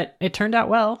 But it turned out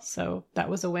well, so that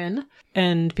was a win.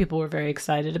 And people were very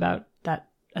excited about that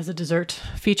as a dessert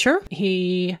feature.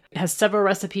 He has several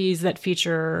recipes that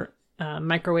feature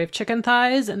microwave chicken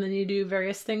thighs, and then you do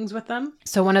various things with them.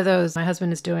 So one of those, my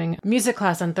husband is doing music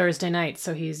class on Thursday night,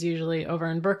 so he's usually over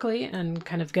in Berkeley and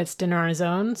kind of gets dinner on his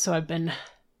own. So I've been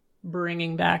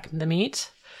bringing back the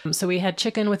meat. So we had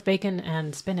chicken with bacon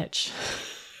and spinach,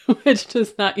 which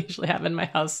does not usually happen in my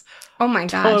house. Oh my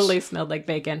gosh. Totally smelled like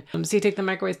bacon. So you take the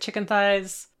microwave chicken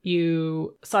thighs,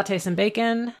 you saute some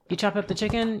bacon, you chop up the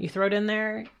chicken, you throw it in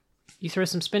there, you throw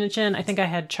some spinach in. I think I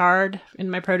had chard in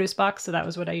my produce box, so that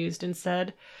was what I used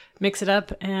instead. Mix it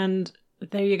up, and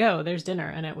there you go. There's dinner.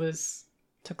 And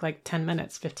took like 10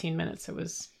 minutes, 15 minutes. It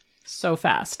was so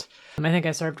fast. I think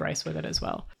I served rice with it as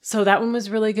well. So that one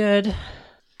was really good.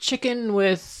 Chicken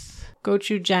with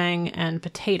gochujang and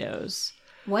potatoes.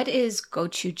 What is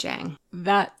gochujang?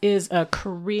 That is a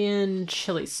Korean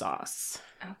chili sauce,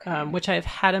 which I've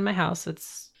had in my house.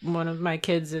 It's one of my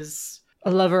kids is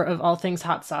a lover of all things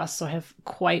hot sauce, so I have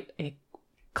quite a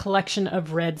collection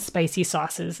of red spicy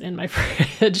sauces in my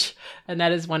fridge, and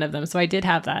that is one of them. So I did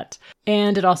have that.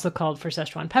 And it also called for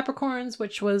Szechuan peppercorns,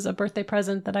 which was a birthday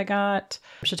present that I got.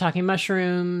 Shiitake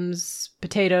mushrooms,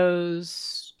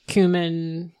 potatoes,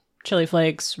 cumin, chili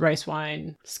flakes, rice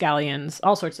wine, scallions,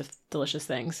 all sorts of delicious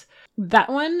things. That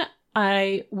one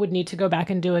I would need to go back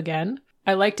and do again.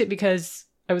 I liked it because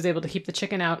I was able to keep the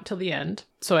chicken out till the end.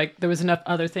 So there was enough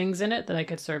other things in it that I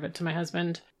could serve it to my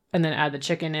husband and then add the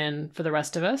chicken in for the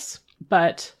rest of us.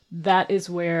 But that is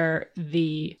where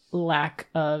the lack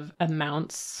of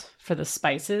amounts for the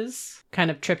spices kind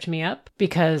of tripped me up,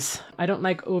 because I don't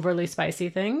like overly spicy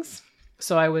things.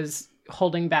 So I was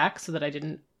holding back so that I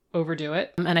didn't overdo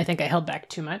it. And I think I held back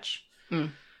too much.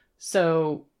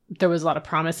 So there was a lot of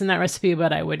promise in that recipe,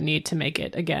 but I would need to make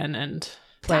it again and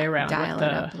play around dial with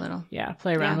it up a little. Yeah,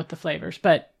 play around with the flavors.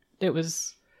 But it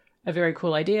was a very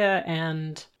cool idea,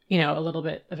 and a little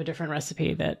bit of a different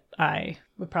recipe that I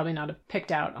would probably not have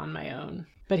picked out on my own.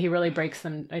 But he really breaks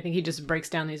them. I think he just breaks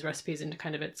down these recipes into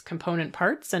kind of its component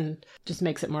parts and just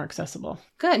makes it more accessible.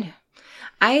 Good.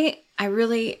 I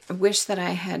really wish that I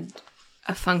had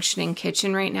a functioning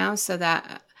kitchen right now, so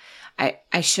that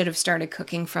I should have started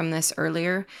cooking from this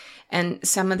earlier. And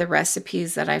some of the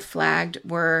recipes that I flagged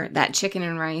were that chicken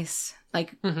and rice,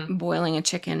 like boiling a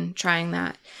chicken, trying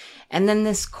that. And then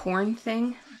this corn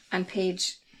thing on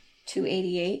page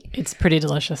 288. It's pretty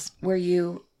delicious. Where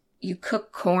you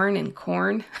cook corn and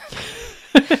corn.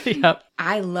 Yep.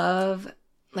 I love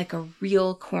like a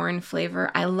real corn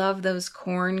flavor. I love those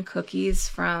corn cookies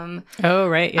from Oh,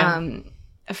 right. Yeah.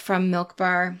 From Milk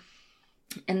Bar.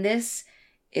 And this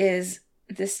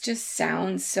just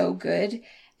sounds so good.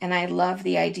 And I love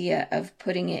the idea of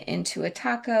putting it into a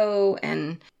taco.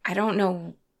 And I don't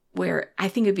know where, I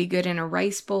think it'd be good in a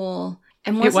rice bowl.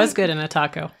 And it was good in a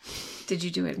taco. Did you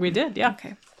do it? We did, yeah.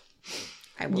 Okay.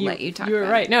 I will let you talk You were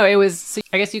about right. it. No, it was, so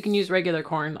I guess you can use regular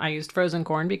corn. I used frozen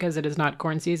corn because it is not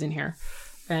corn season here.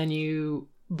 And you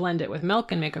blend it with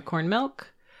milk and make a corn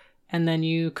milk. And then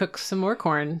you cook some more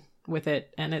corn with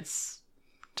it. And it's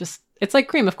like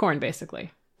cream of corn,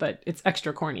 basically. But it's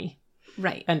extra corny.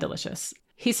 Right. And delicious.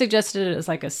 He suggested it as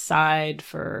like a side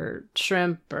for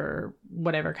shrimp or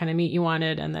whatever kind of meat you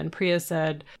wanted. And then Priya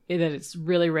said that it's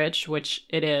really rich, which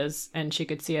it is. And she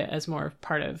could see it as more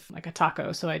part of like a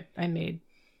taco. So I made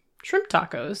shrimp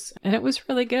tacos and it was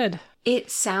really good. It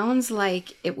sounds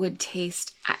like it would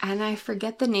taste, and I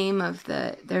forget the name of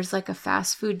there's like a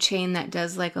fast food chain that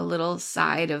does like a little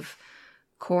side of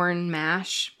corn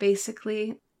mash,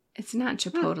 basically. It's not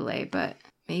Chipotle, but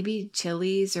maybe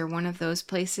Chili's or one of those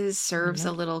places serves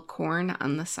a little corn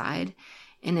on the side,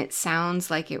 and it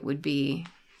sounds like it would be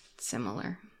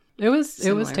similar. It was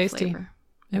tasty. Flavor.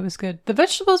 It was good. The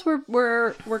vegetables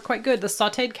were quite good. The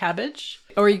sautéed cabbage,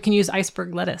 or you can use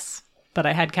iceberg lettuce, but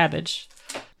I had cabbage.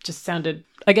 Just sounded,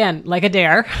 again, like a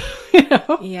dare,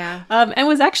 Yeah. And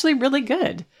was actually really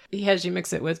good. He has you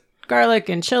mix it with garlic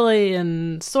and chili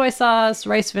and soy sauce,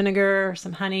 rice vinegar,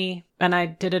 some honey. And I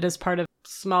did it as part of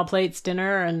small plates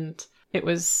dinner, and it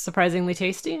was surprisingly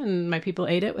tasty, and my people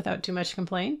ate it without too much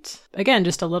complaint. Again,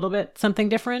 just a little bit something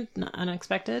different,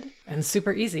 unexpected, and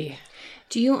super easy.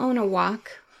 Do you own a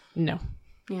wok? No.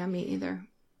 Yeah, me either.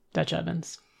 Dutch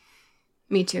ovens.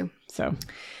 Me too. So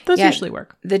those usually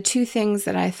work. The two things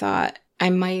that I thought I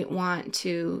might want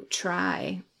to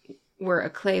try were a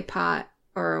clay pot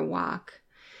or a wok.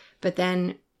 But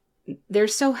then they're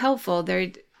so helpful.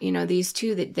 They're, these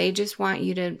two that they just want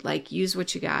you to like use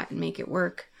what you got and make it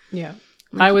work. Yeah.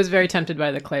 I was very tempted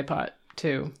by the clay pot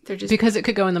too. They're just because it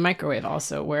could go in the microwave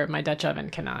also, where my Dutch oven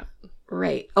cannot.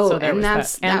 Right. Oh, so and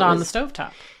that's that. And on the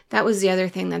stovetop. That was the other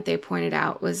thing that they pointed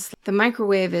out was the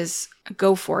microwave is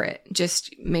go for it.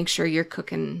 Just make sure you're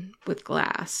cooking with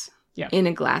glass. Yeah. In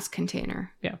a glass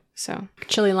container. Yeah. So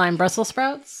chili lime Brussels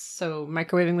sprouts. So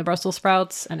microwaving the Brussels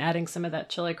sprouts and adding some of that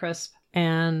chili crisp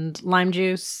and lime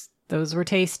juice. Those were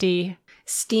tasty.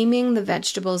 Steaming the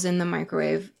vegetables in the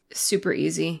microwave, super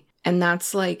easy. And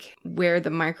that's like where the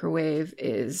microwave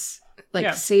is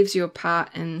saves you a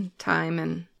pot and time,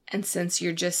 and since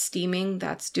you're just steaming,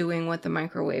 that's doing what the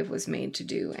microwave was made to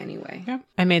do anyway. Yeah.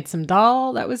 I made some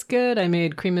dal. That was good. I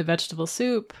made cream of vegetable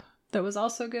soup. That was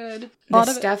also good. The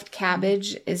stuffed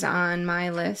cabbage is on my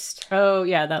list. Oh,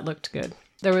 yeah. That looked good.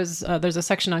 There's a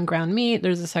section on ground meat.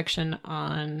 There's a section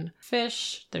on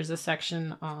fish. There's a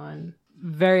section on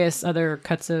various other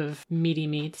cuts of meaty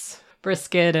meats,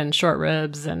 brisket and short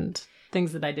ribs and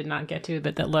things that I did not get to,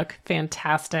 but that look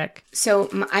fantastic. So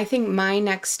I think my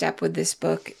next step with this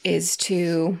book is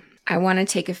I want to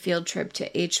take a field trip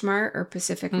to H Mart or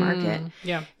Pacific Market.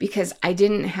 Yeah. Because I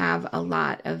didn't have a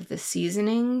lot of the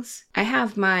seasonings. I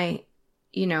have my,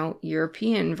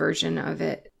 European version of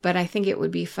it, but I think it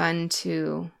would be fun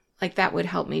to, that would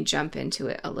help me jump into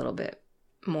it a little bit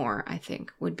more, I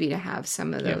think, would be to have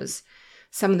some of those,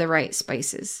 some of the right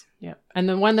spices. Yeah. And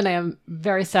the one that I am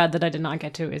very sad that I did not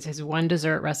get to is his one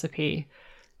dessert recipe,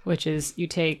 which is you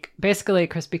take basically a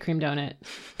Krispy Kreme donut,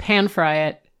 pan fry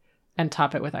it, and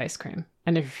top it with ice cream.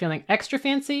 And if you're feeling extra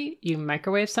fancy, you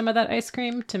microwave some of that ice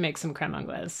cream to make some creme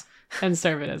anglaise and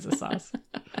serve it as a sauce.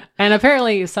 And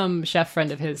apparently some chef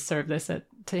friend of his served this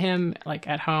to him like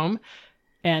at home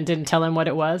and didn't tell him what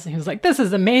it was. And he was like, this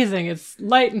is amazing. It's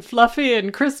light and fluffy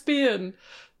and crispy and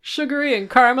sugary and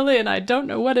caramely, and I don't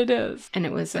know what it is. And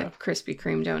it was a Krispy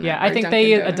Kreme donut. Yeah, I think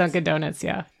they use a Dunkin' Donuts,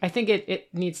 yeah. I think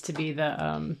it needs to be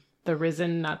the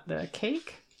risen, not the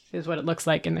cake, is what it looks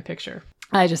like in the picture.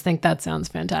 I just think that sounds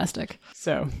fantastic.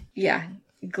 So yeah,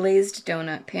 glazed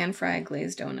donut, pan-fried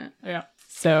glazed donut. Yeah.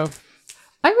 So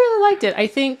I really liked it. I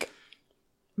think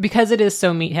because it is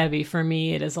so meat heavy, for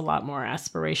me, it is a lot more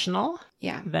aspirational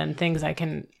than things I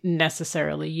can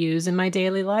necessarily use in my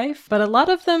daily life. But a lot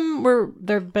of them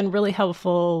they've been really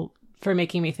helpful for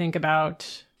making me think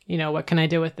about, what can I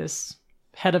do with this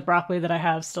head of broccoli that I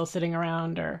have still sitting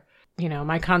around, or,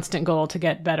 my constant goal to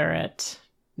get better at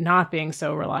not being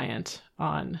so reliant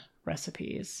on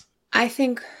recipes. I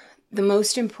think the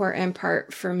most important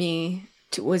part for me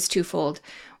was twofold,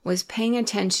 was paying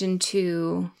attention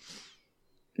to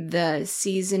the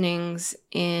seasonings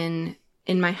in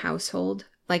my household,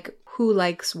 like who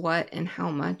likes what and how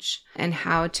much, and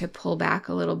how to pull back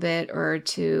a little bit, or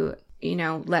to,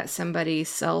 let somebody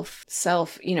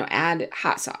add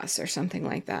hot sauce or something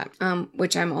like that,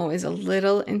 which I'm always a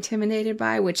little intimidated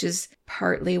by, which is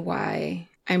partly why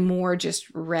I more just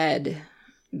read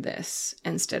this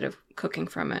instead of cooking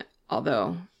from it,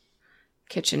 although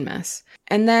kitchen mess.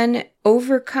 And then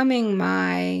overcoming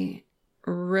my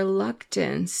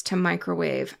reluctance to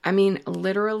microwave. I mean,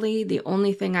 literally the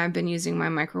only thing I've been using my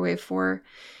microwave for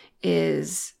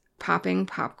is popping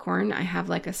popcorn. I have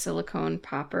like a silicone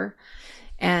popper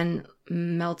and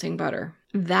melting butter.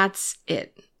 That's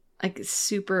it. Like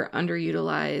super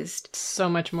underutilized. So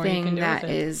much more you can do that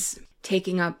with it. Is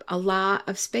taking up a lot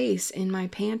of space in my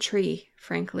pantry,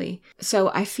 frankly.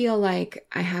 So I feel like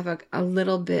I have a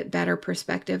little bit better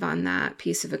perspective on that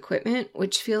piece of equipment,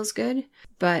 which feels good,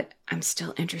 but I'm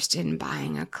still interested in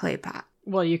buying a clay pot.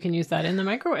 Well, you can use that in the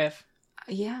microwave.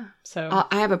 Yeah. So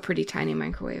I have a pretty tiny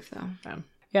microwave though.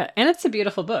 Yeah. And it's a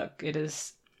beautiful book. It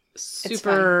is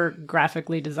super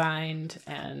graphically designed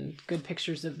and good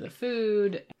pictures of the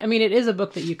food. I mean, it is a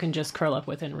book that you can just curl up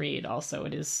with and read. Also,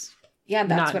 it is that's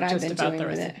not what I've just been about doing the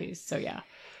with recipes. it. So yeah.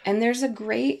 And there's a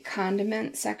great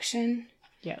condiment section.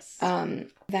 Yes.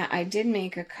 That I did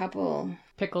make a couple.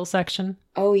 Pickle section.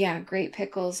 Oh yeah, great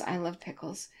pickles. I love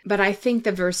pickles. But I think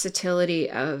the versatility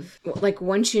of, like,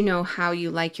 once you know how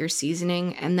you like your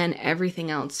seasoning, and then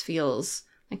everything else feels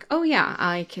like, oh yeah,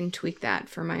 I can tweak that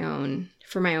for my own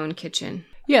kitchen.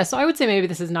 Yeah, so I would say maybe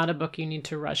this is not a book you need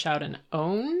to rush out and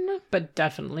own, but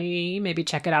definitely maybe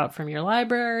check it out from your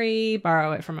library,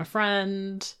 borrow it from a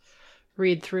friend,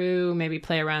 read through, maybe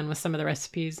play around with some of the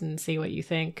recipes and see what you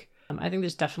think. I think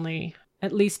there's definitely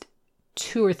at least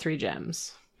 2 or 3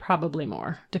 gems, probably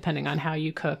more, depending on how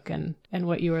you cook and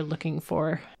what you are looking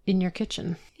for in your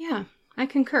kitchen. Yeah, I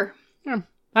concur. Yeah.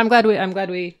 I'm glad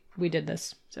we did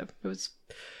this. So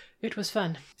it was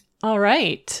fun. All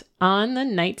right, on the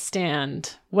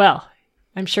nightstand. Well,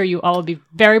 I'm sure you all will be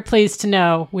very pleased to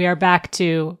know we are back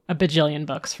to a bajillion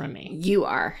books from me. You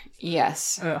are,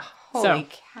 yes. Ugh. Holy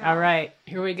cow. All right,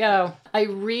 here we go. I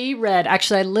reread,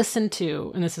 actually I listened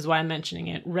to, and this is why I'm mentioning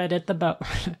it, Red at the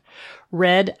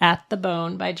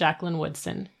Bone by Jacqueline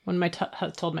Woodson. When I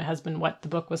told my husband what the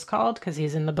book was called, because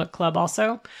he's in the book club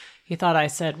also, he thought I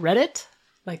said Reddit,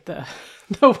 like the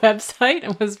website,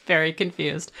 and was very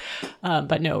confused.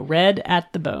 But no, Red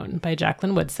at the Bone by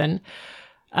Jacqueline Woodson.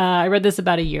 I read this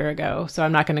about a year ago, so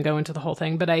I'm not going to go into the whole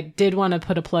thing, but I did want to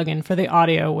put a plug in for the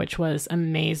audio, which was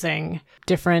amazing.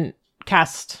 Different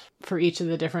cast for each of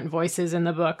the different voices in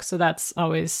the book, so that's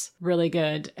always really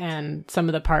good. And some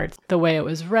of the parts, the way it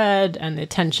was read and the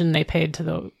attention they paid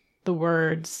to the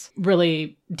words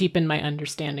really deepened my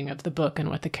understanding of the book and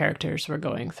what the characters were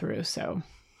going through. So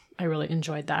I really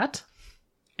enjoyed that.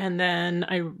 And then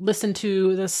I listened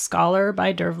to The Scholar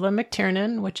by Dervla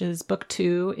McTiernan, which is book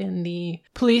 2 in the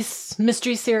police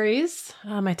mystery series.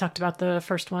 I talked about the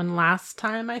first one last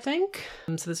time, I think.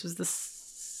 So this was the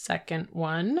second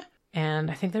one.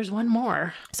 And I think there's one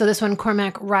more. So this one,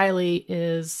 Cormac Riley,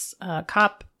 is a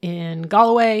cop in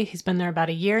Galway. He's been there about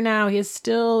a year now. He is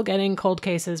still getting cold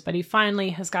cases, but he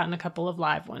finally has gotten a couple of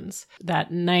live ones.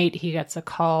 That night, he gets a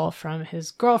call from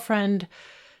his girlfriend.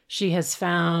 She has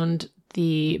found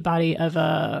the body of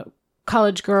a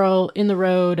college girl in the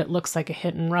road. It looks like a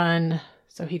hit and run.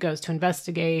 So he goes to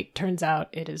investigate. Turns out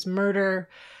it is murder.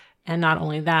 And not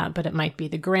only that, but it might be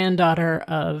the granddaughter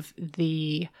of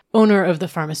the owner of the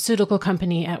pharmaceutical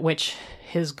company at which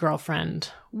his girlfriend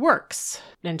works.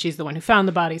 And she's the one who found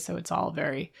the body, so it's all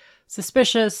very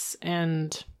suspicious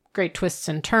and great twists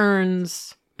and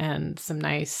turns and some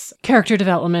nice character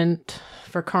development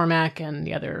for Cormac and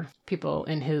the other people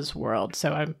in his world.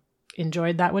 So I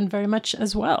enjoyed that one very much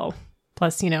as well.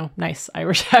 Plus, nice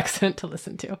Irish accent to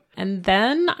listen to. And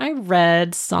then I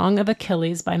read Song of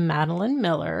Achilles by Madeline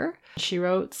Miller. She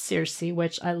wrote Circe,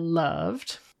 which I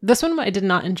loved. This one I did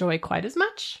not enjoy quite as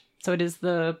much. So it is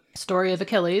the story of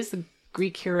Achilles, the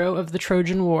Greek hero of the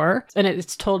Trojan War. And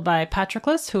it's told by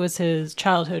Patroclus, who was his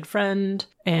childhood friend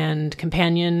and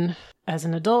companion as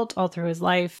an adult all through his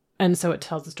life. And so it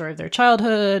tells the story of their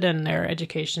childhood and their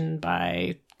education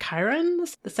by Chiron,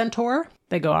 the centaur.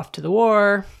 They go off to the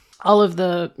war. All of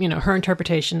the, her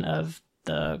interpretation of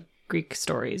the Greek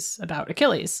stories about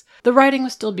Achilles. The writing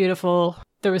was still beautiful.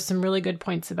 There was some really good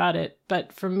points about it.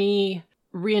 But for me,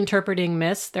 reinterpreting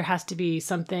myths, there has to be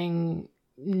something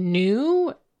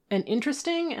new and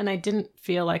interesting. And I didn't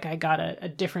feel like I got a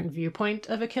different viewpoint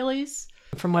of Achilles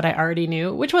from what I already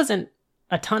knew, which wasn't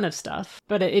a ton of stuff,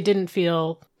 but it didn't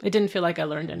feel like I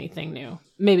learned anything new.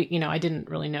 Maybe, I didn't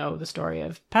really know the story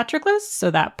of Patroclus,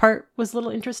 so that part was a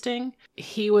little interesting.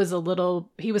 He was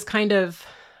kind of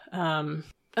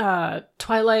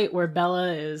Twilight, where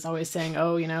Bella is always saying,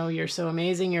 oh, you're so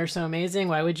amazing,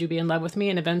 why would you be in love with me?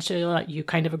 And eventually you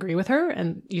kind of agree with her,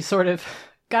 and you sort of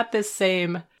got this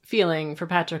same feeling for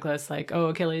Patroclus, like, oh,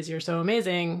 Achilles, you're so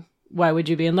amazing, why would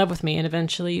you be in love with me? And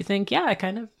eventually you think, yeah, I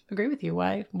kind of agree with you.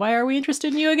 Why are we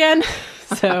interested in you again?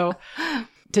 So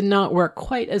did not work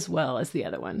quite as well as the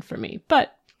other one for me,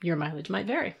 but your mileage might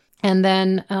vary. And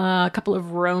then a couple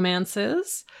of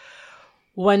romances.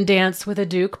 One Dance with a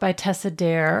Duke by Tessa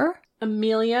Dare.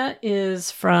 Amelia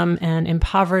is from an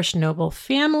impoverished noble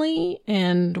family,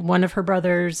 and one of her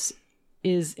brothers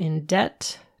is in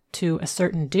debt to a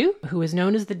certain duke who is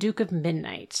known as the Duke of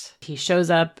Midnight. He shows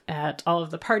up at all of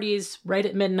the parties right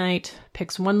at midnight,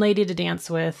 picks one lady to dance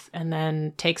with, and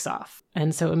then takes off.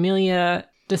 And so Amelia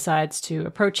decides to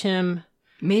approach him.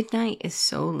 Midnight is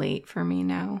so late for me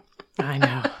now. I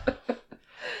know.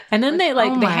 And then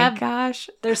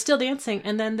they're still dancing,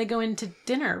 and then they go into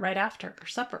dinner right after, or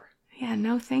supper. Yeah,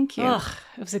 no, thank you. Ugh,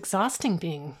 it was exhausting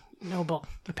being noble,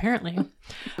 apparently.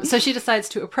 So she decides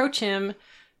to approach him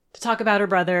to talk about her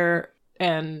brother,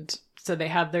 and so they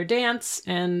have their dance,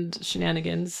 and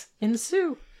shenanigans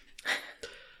ensue.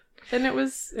 And it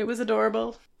was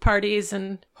adorable. Parties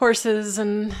and horses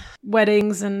and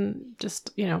weddings and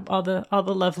just, all the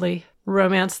lovely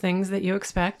romance things that you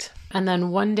expect. And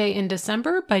then One Day in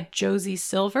December by Josie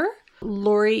Silver.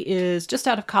 Lori is just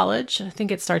out of college. I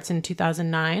think it starts in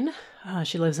 2009.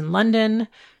 She lives in London,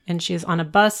 and she's on a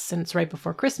bus, and it's right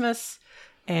before Christmas.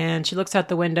 And she looks out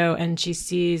the window and she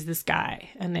sees this guy,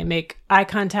 and they make eye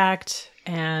contact,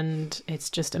 and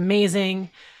it's just amazing.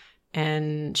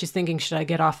 And she's thinking, should I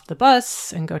get off the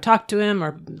bus and go talk to him? Or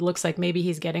it looks like maybe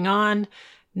he's getting on.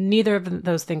 Neither of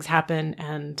those things happen,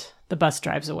 and the bus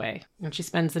drives away. And she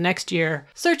spends the next year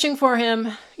searching for him.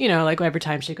 Like every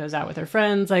time she goes out with her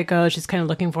friends, she's kind of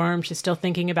looking for him. She's still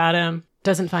thinking about him.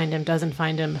 Doesn't find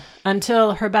him,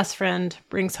 until her best friend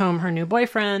brings home her new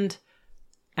boyfriend.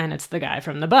 And it's the guy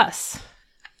from the bus.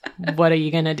 What are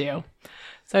you going to do?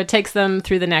 So it takes them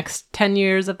through the next 10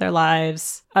 years of their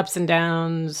lives, ups and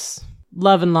downs,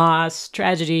 love and loss,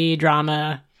 tragedy,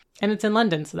 drama. And it's in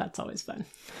London, so that's always fun.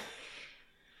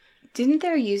 Didn't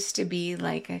there used to be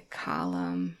like a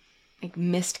column, like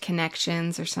Missed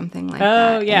Connections or something like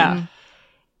that? Oh, yeah.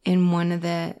 In one of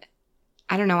the,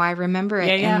 I don't know, I remember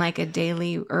it in like a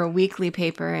daily or a weekly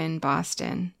paper in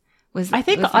Boston. I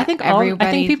think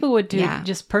people would do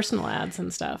just personal ads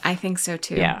and stuff. I think so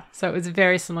too. Yeah. So it was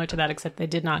very similar to that, except they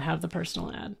did not have the personal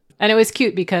ad. And it was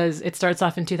cute because it starts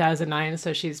off in 2009.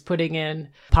 So she's putting in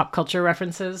pop culture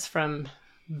references from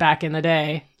back in the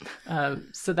day.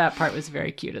 So that part was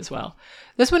very cute as well.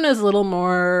 This one is a little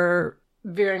more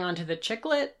veering onto the chick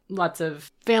lit, lots of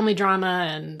family drama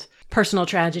and personal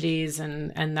tragedies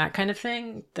and that kind of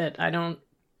thing that I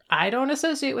don't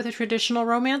associate with a traditional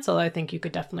romance, although I think you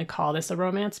could definitely call this a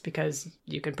romance because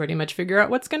you can pretty much figure out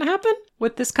what's going to happen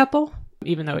with this couple,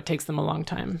 even though it takes them a long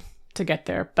time to get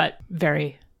there, but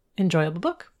very enjoyable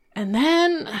book. And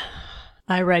then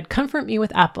I read Comfort Me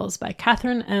with Apples by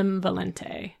Catherine M.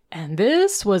 Valente. And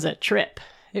this was a trip.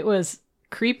 It was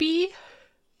creepy,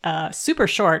 super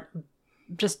short,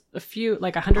 just a few,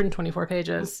 like 124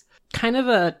 pages. kind of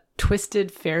a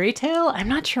twisted fairy tale. I'm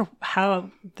not sure how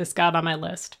this got on my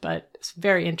list, but it's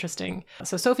very interesting.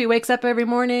 So Sophie wakes up every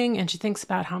morning and she thinks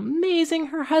about how amazing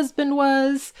her husband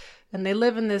was. And they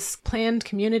live in this planned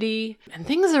community and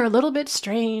things are a little bit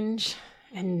strange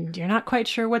and you're not quite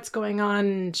sure what's going on.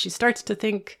 And she starts to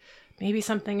think maybe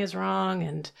something is wrong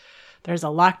and there's a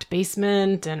locked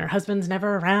basement and her husband's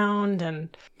never around.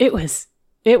 And it was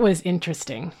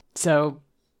interesting. So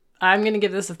I'm going to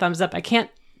give this a thumbs up. I can't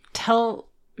tell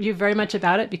you very much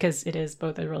about it because it is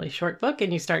both a really short book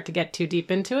and you start to get too deep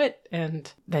into it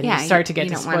and then you start to get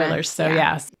to spoilers.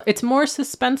 It's more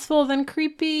suspenseful than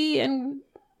creepy and,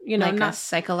 like a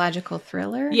psychological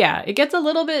thriller. Yeah, it gets a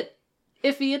little bit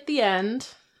iffy at the end,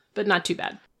 but not too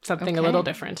bad. Something a little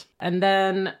different. And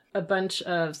then a bunch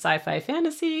of sci-fi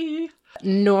fantasy.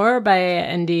 Noor by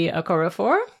Ndi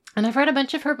Okorafor. And I've read a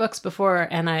bunch of her books before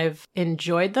and I've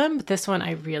enjoyed them, but this one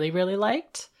I really, really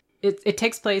liked. It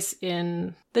takes place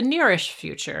in the nearish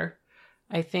future.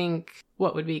 I think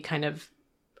what would be kind of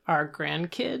our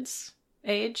grandkids'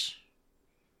 age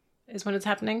is when it's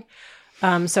happening.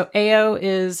 So Ao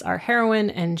is our heroine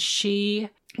and she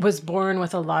was born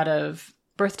with a lot of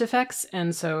birth defects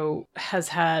and so has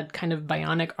had kind of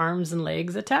bionic arms and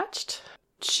legs attached.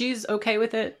 She's okay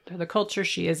with it. The culture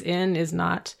she is in is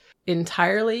not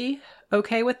entirely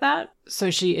okay with that. So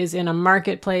she is in a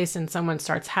marketplace and someone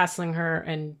starts hassling her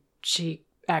and she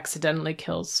accidentally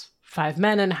kills 5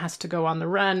 men and has to go on the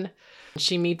run.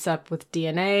 She meets up with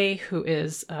DNA, who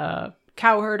is a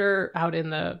cow herder out in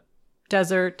the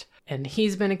desert, and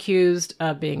he's been accused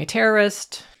of being a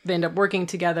terrorist. They end up working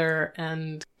together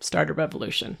and start a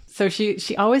revolution. So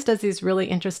she always does these really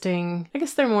interesting, I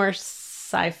guess they're more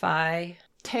sci-fi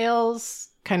tales,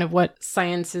 kind of what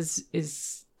science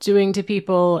is doing to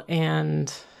people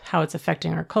and how it's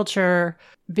affecting our culture,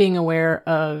 being aware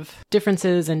of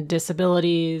differences and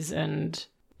disabilities. And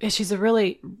she's a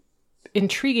really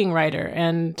intriguing writer.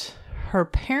 And her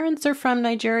parents are from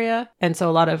Nigeria. And so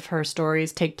a lot of her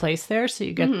stories take place there. So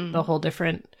you get the whole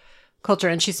different culture.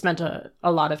 And she spent a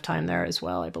lot of time there as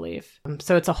well, I believe.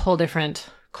 So it's a whole different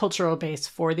cultural base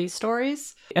for these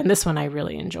stories. And this one I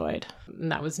really enjoyed.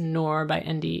 And that was Noor by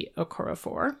Ndi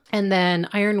Okorafor. And then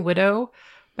Iron Widow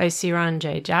by Siran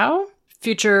J. Zhao.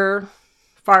 Future,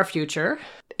 far future.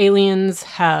 Aliens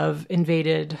have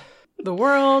invaded the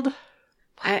world.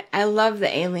 I love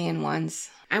the alien ones.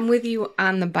 I'm with you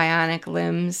on the bionic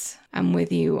limbs. I'm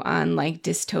with you on like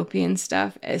dystopian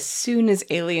stuff. As soon as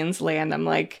aliens land, I'm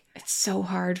like, it's so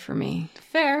hard for me.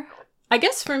 Fair. I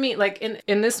guess for me, like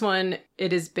in this one,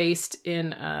 it is based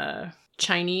in a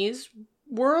Chinese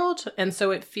world. And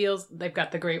so it feels, they've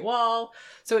got the Great Wall.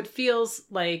 So it feels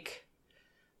like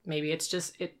maybe it's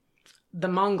just the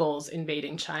Mongols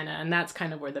invading China. And that's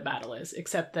kind of where the battle is,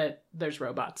 except that there's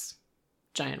robots,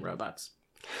 giant robots.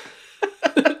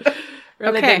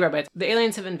 Really big robots. The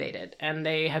aliens have invaded and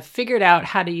they have figured out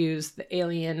how to use the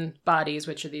alien bodies,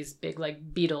 which are these big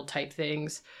like beetle type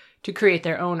things, to create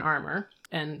their own armor.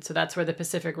 And so that's where the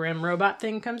Pacific Rim robot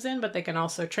thing comes in, but they can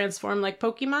also transform like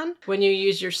Pokemon when you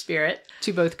use your spirit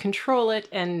to both control it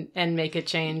and make it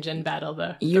change and battle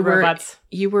the robots.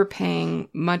 You were paying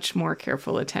much more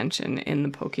careful attention in the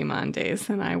Pokemon days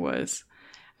than I was.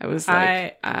 I was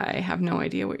like, I have no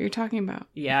idea what you're talking about.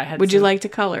 Yeah. Would you like to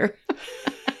color?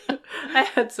 I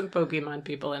had some Pokemon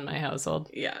people in my household.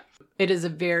 Yeah. It is a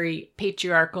very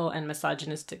patriarchal and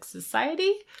misogynistic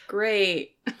society.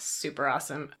 Great. Super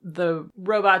awesome. The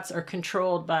robots are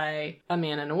controlled by a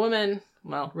man and a woman.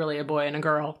 Well, really a boy and a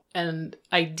girl. And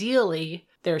ideally,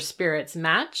 their spirits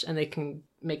match and they can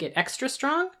make it extra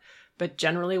strong. But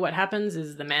generally what happens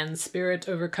is the man's spirit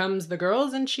overcomes the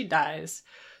girl's and she dies.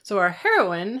 So our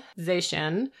heroine,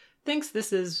 Zeishen, thinks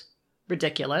this is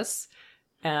ridiculous.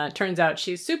 Turns out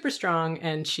she's super strong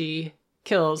and she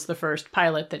kills the first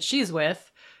pilot that she's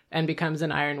with and becomes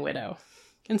an Iron Widow.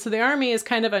 And so the army is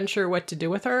kind of unsure what to do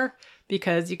with her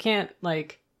because you can't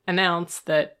like announce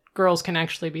that girls can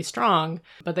actually be strong,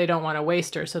 but they don't want to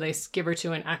waste her. So they give her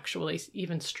to an actually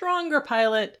even stronger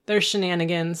pilot. There's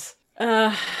shenanigans.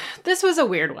 This was a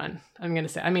weird one, I'm going to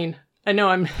say. I mean, I know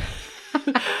I'm...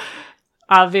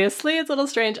 Obviously, it's a little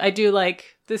strange. I do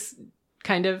like this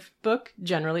kind of book.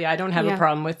 Generally, I don't have a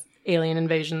problem with alien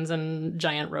invasions and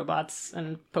giant robots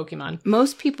and Pokemon.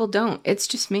 Most people don't. It's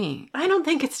just me. I don't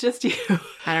think it's just you.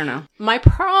 I don't know. My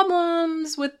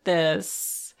problems with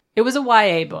this, it was a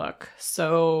YA book.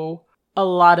 So a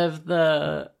lot of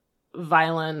the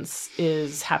violence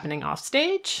is happening off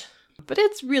stage, but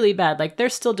it's really bad. Like they're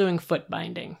still doing foot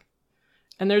binding.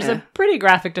 And there's a pretty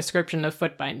graphic description of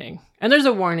foot binding. And there's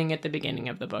a warning at the beginning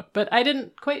of the book, but I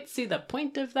didn't quite see the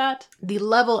point of that. The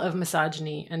level of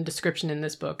misogyny and description in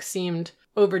this book seemed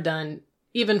overdone,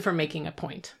 even for making a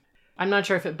point. I'm not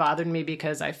sure if it bothered me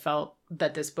because I felt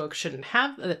that this book shouldn't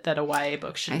have, that a YA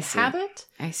book shouldn't have it.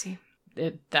 I see.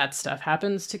 That stuff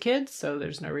happens to kids, so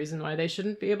there's no reason why they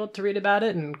shouldn't be able to read about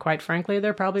it. And quite frankly,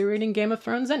 they're probably reading Game of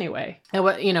Thrones anyway.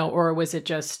 And or was it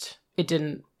just, it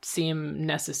didn't seem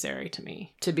necessary to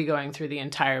me to be going through the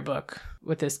entire book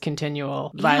with this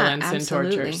continual violence and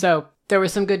torture. So there were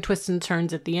some good twists and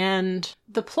turns at the end.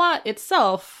 The plot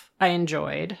itself, I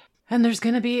enjoyed. And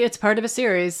it's part of a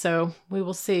series, so we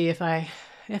will see if I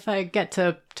get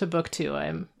to book 2.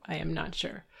 I am not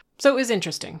sure. So it was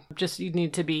interesting. Just you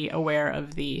need to be aware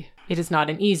of it is not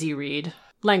an easy read.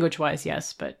 Language-wise,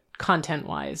 yes, but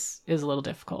content-wise is a little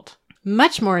difficult.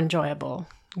 Much more enjoyable,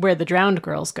 Where the Drowned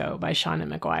Girls Go by Shauna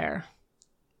McGuire.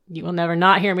 You will never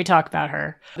not hear me talk about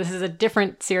her. This is a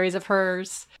different series of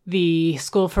hers. The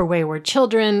School for Wayward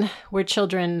Children, where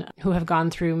children who have gone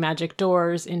through magic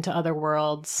doors into other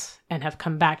worlds and have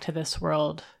come back to this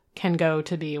world can go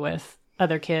to be with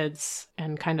other kids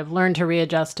and kind of learn to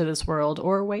readjust to this world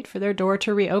or wait for their door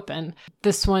to reopen.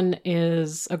 This one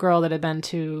is a girl that had been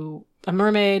to a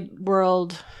mermaid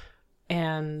world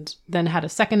and then had a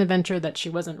second adventure that she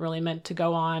wasn't really meant to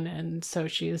go on. And so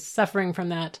she is suffering from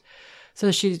that. So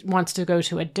she wants to go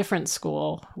to a different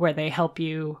school where they help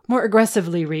you more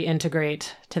aggressively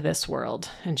reintegrate to this world.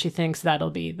 And she thinks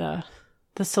that'll be the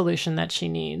solution that she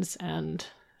needs. And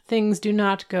things do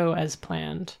not go as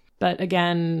planned. But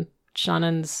again,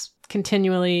 Shannon's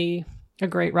continually a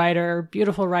great writer,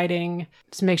 beautiful writing.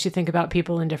 Just makes you think about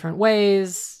people in different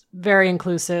ways. Very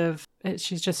inclusive.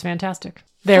 She's just fantastic.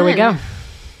 There we go.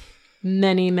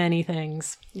 Many, many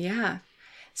things. Yeah.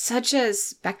 Such a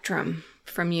spectrum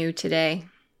from you today.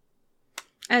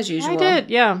 As usual. I did,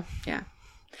 yeah. Yeah.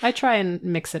 I try and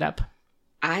mix it up.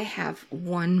 I have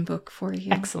one book for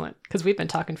you. Excellent. Because we've been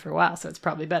talking for a while, so it's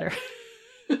probably better.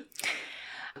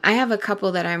 I have a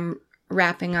couple that I'm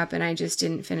wrapping up and I just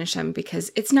didn't finish them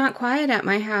because it's not quiet at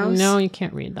my house. No, you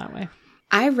can't read that way.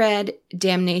 I read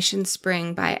Damnation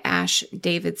Spring by Ash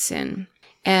Davidson.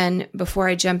 And before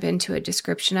I jump into a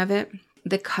description of it,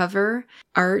 the cover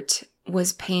art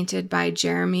was painted by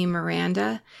Jeremy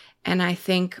Miranda. And I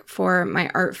think for my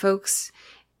art folks,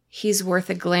 he's worth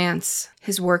a glance.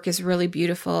 His work is really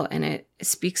beautiful and it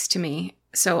speaks to me.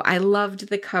 So I loved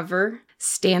the cover.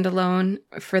 Standalone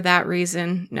for that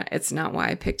reason. No, it's not why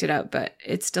I picked it up, but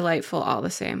it's delightful all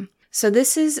the same. So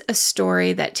this is a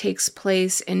story that takes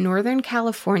place in Northern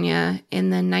California in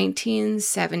the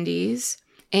 1970s,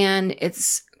 and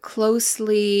it's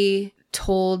closely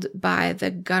told by the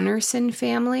Gunnarsson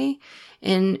family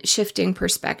in shifting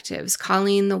perspectives.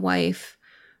 Colleen, the wife,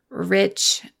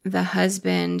 Rich, the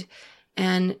husband,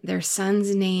 and their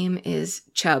son's name is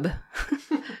Chub.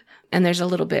 And there's a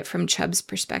little bit from Chub's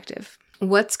perspective.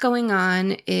 What's going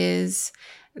on is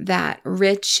that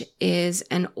Rich is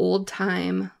an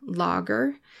old-time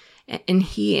logger, and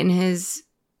he and his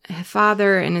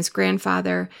father and his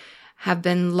grandfather have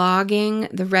been logging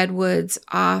the redwoods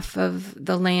off of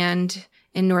the land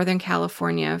in Northern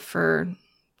California for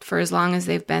as long as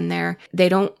they've been there. They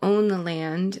don't own the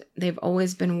land. They've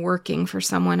always been working for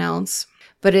someone else,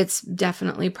 but it's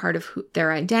definitely part of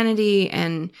their identity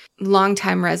and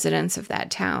longtime residents of that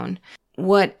town.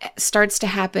 What starts to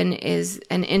happen is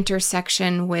an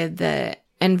intersection with the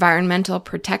environmental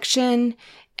protection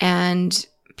and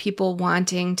people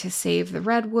wanting to save the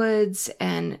redwoods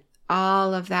and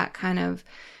all of that kind of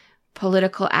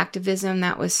political activism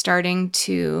that was starting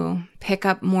to pick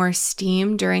up more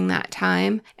steam during that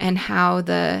time, and how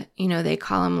they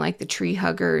call them like the tree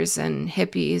huggers and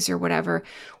hippies or whatever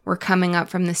were coming up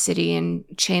from the city and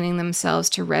chaining themselves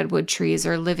to redwood trees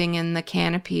or living in the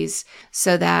canopies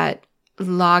so that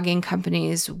logging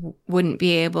companies wouldn't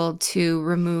be able to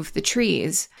remove the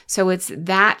trees. So it's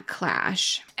that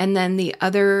clash. And then the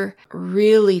other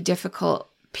really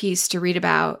difficult piece to read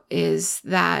about is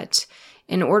that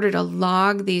in order to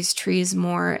log these trees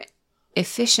more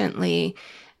efficiently,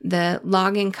 the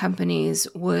logging companies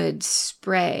would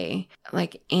spray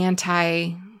like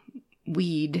anti-weed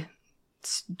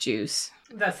juice.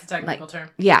 That's the technical term.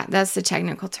 Yeah, that's the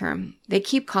technical term. They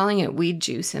keep calling it weed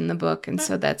juice in the book, and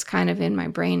so that's kind of in my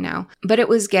brain now. But it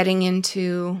was getting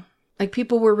into, like,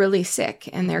 people were really sick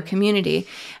in their community,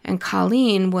 and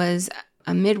Colleen was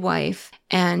a midwife,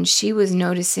 and she was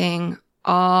noticing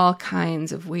all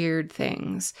kinds of weird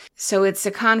things. So it's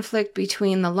a conflict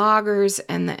between the loggers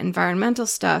and the environmental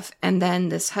stuff, and then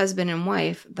this husband and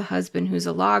wife, the husband who's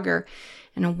a logger,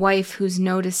 and a wife who's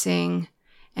noticing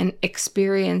and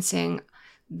experiencing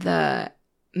the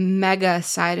mega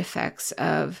side effects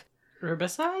of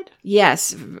Herbicide?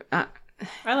 yes, I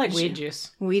like weed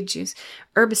juice. weed juice.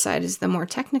 Herbicide is the more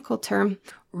technical term.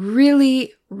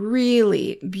 Really,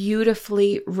 really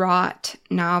beautifully wrought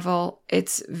novel.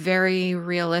 It's very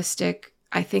realistic.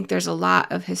 I think there's a lot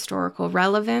of historical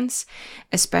relevance,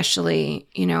 especially,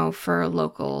 for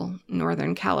local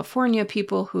Northern California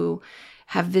people who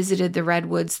have visited the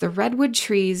redwoods. The redwood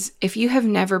trees, if you have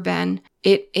never been,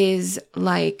 it is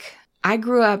like, I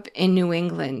grew up in New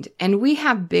England and we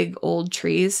have big old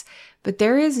trees, but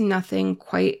there is nothing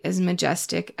quite as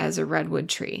majestic as a redwood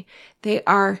tree. They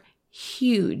are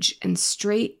huge and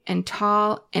straight and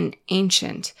tall and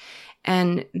ancient.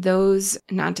 And those,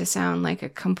 not to sound like a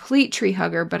complete tree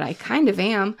hugger, but I kind of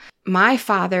am. My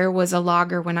father was a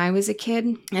logger when I was a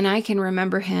kid, and I can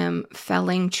remember him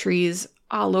felling trees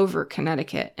all over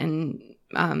Connecticut and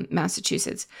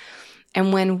Massachusetts.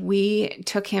 And when we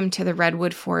took him to the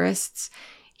redwood forests,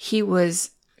 he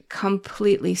was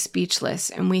completely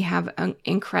speechless. And we have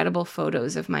incredible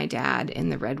photos of my dad in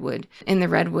the redwood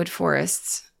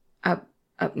forests up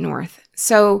north.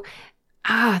 So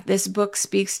this book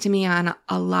speaks to me on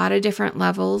a lot of different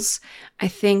levels. I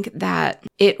think that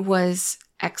it was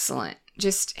excellent,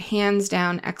 just hands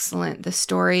down excellent. The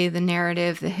story, the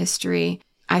narrative, the history.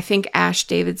 I think Ash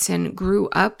Davidson grew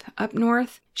up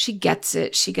north. She gets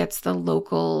it. She gets the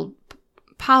local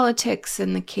politics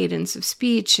and the cadence of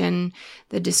speech and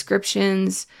the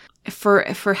descriptions.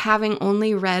 For having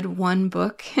only read one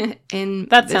book in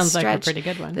That this sounds stretch, like a pretty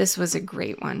good one. this was a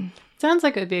great one. Sounds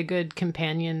like it would be a good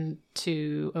companion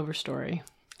to Overstory.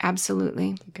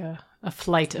 Absolutely. Like a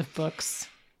flight of books.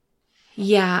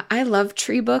 Yeah, I love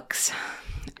tree books,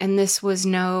 and this was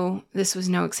no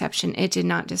exception. It did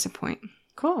not disappoint.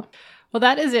 Cool. Well,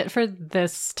 that is it for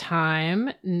this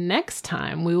time. Next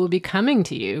time, we will be coming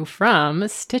to you from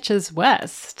Stitches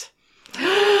West.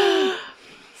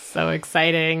 So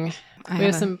exciting. We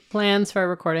have some plans for our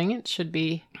recording. It should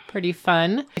be pretty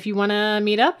fun. If you want to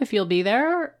meet up, if you'll be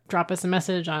there, drop us a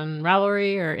message on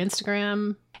Ravelry or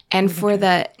Instagram. And for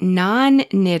the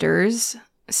non-knitters,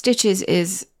 Stitches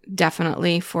is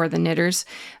definitely for the knitters,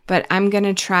 but I'm going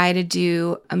to try to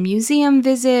do a museum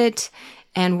visit,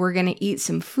 and we're going to eat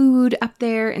some food up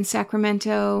there in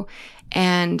Sacramento,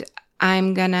 and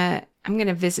I'm going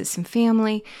to visit some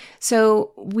family.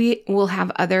 So we will have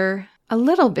a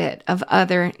little bit of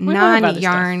other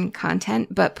non-yarn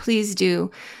content, but please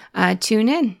do tune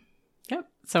in. Yep.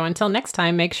 So until next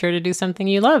time, make sure to do something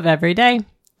you love every day.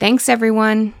 Thanks,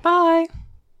 everyone. Bye.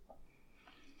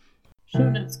 Show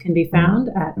notes can be found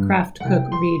at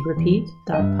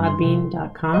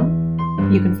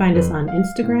craftcookreadrepeat.podbean.com. You can find us on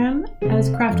Instagram as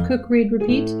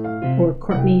craftcookreadrepeat or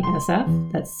Courtney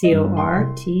SF, that's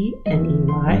CORTNEYSF.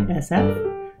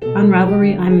 On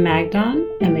Ravelry, I'm Magdon,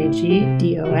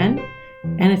 MAGDON.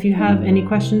 And if you have any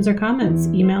questions or comments,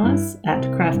 email us at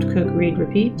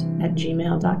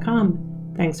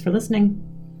craftcookreadrepeat@gmail.com. Thanks for listening.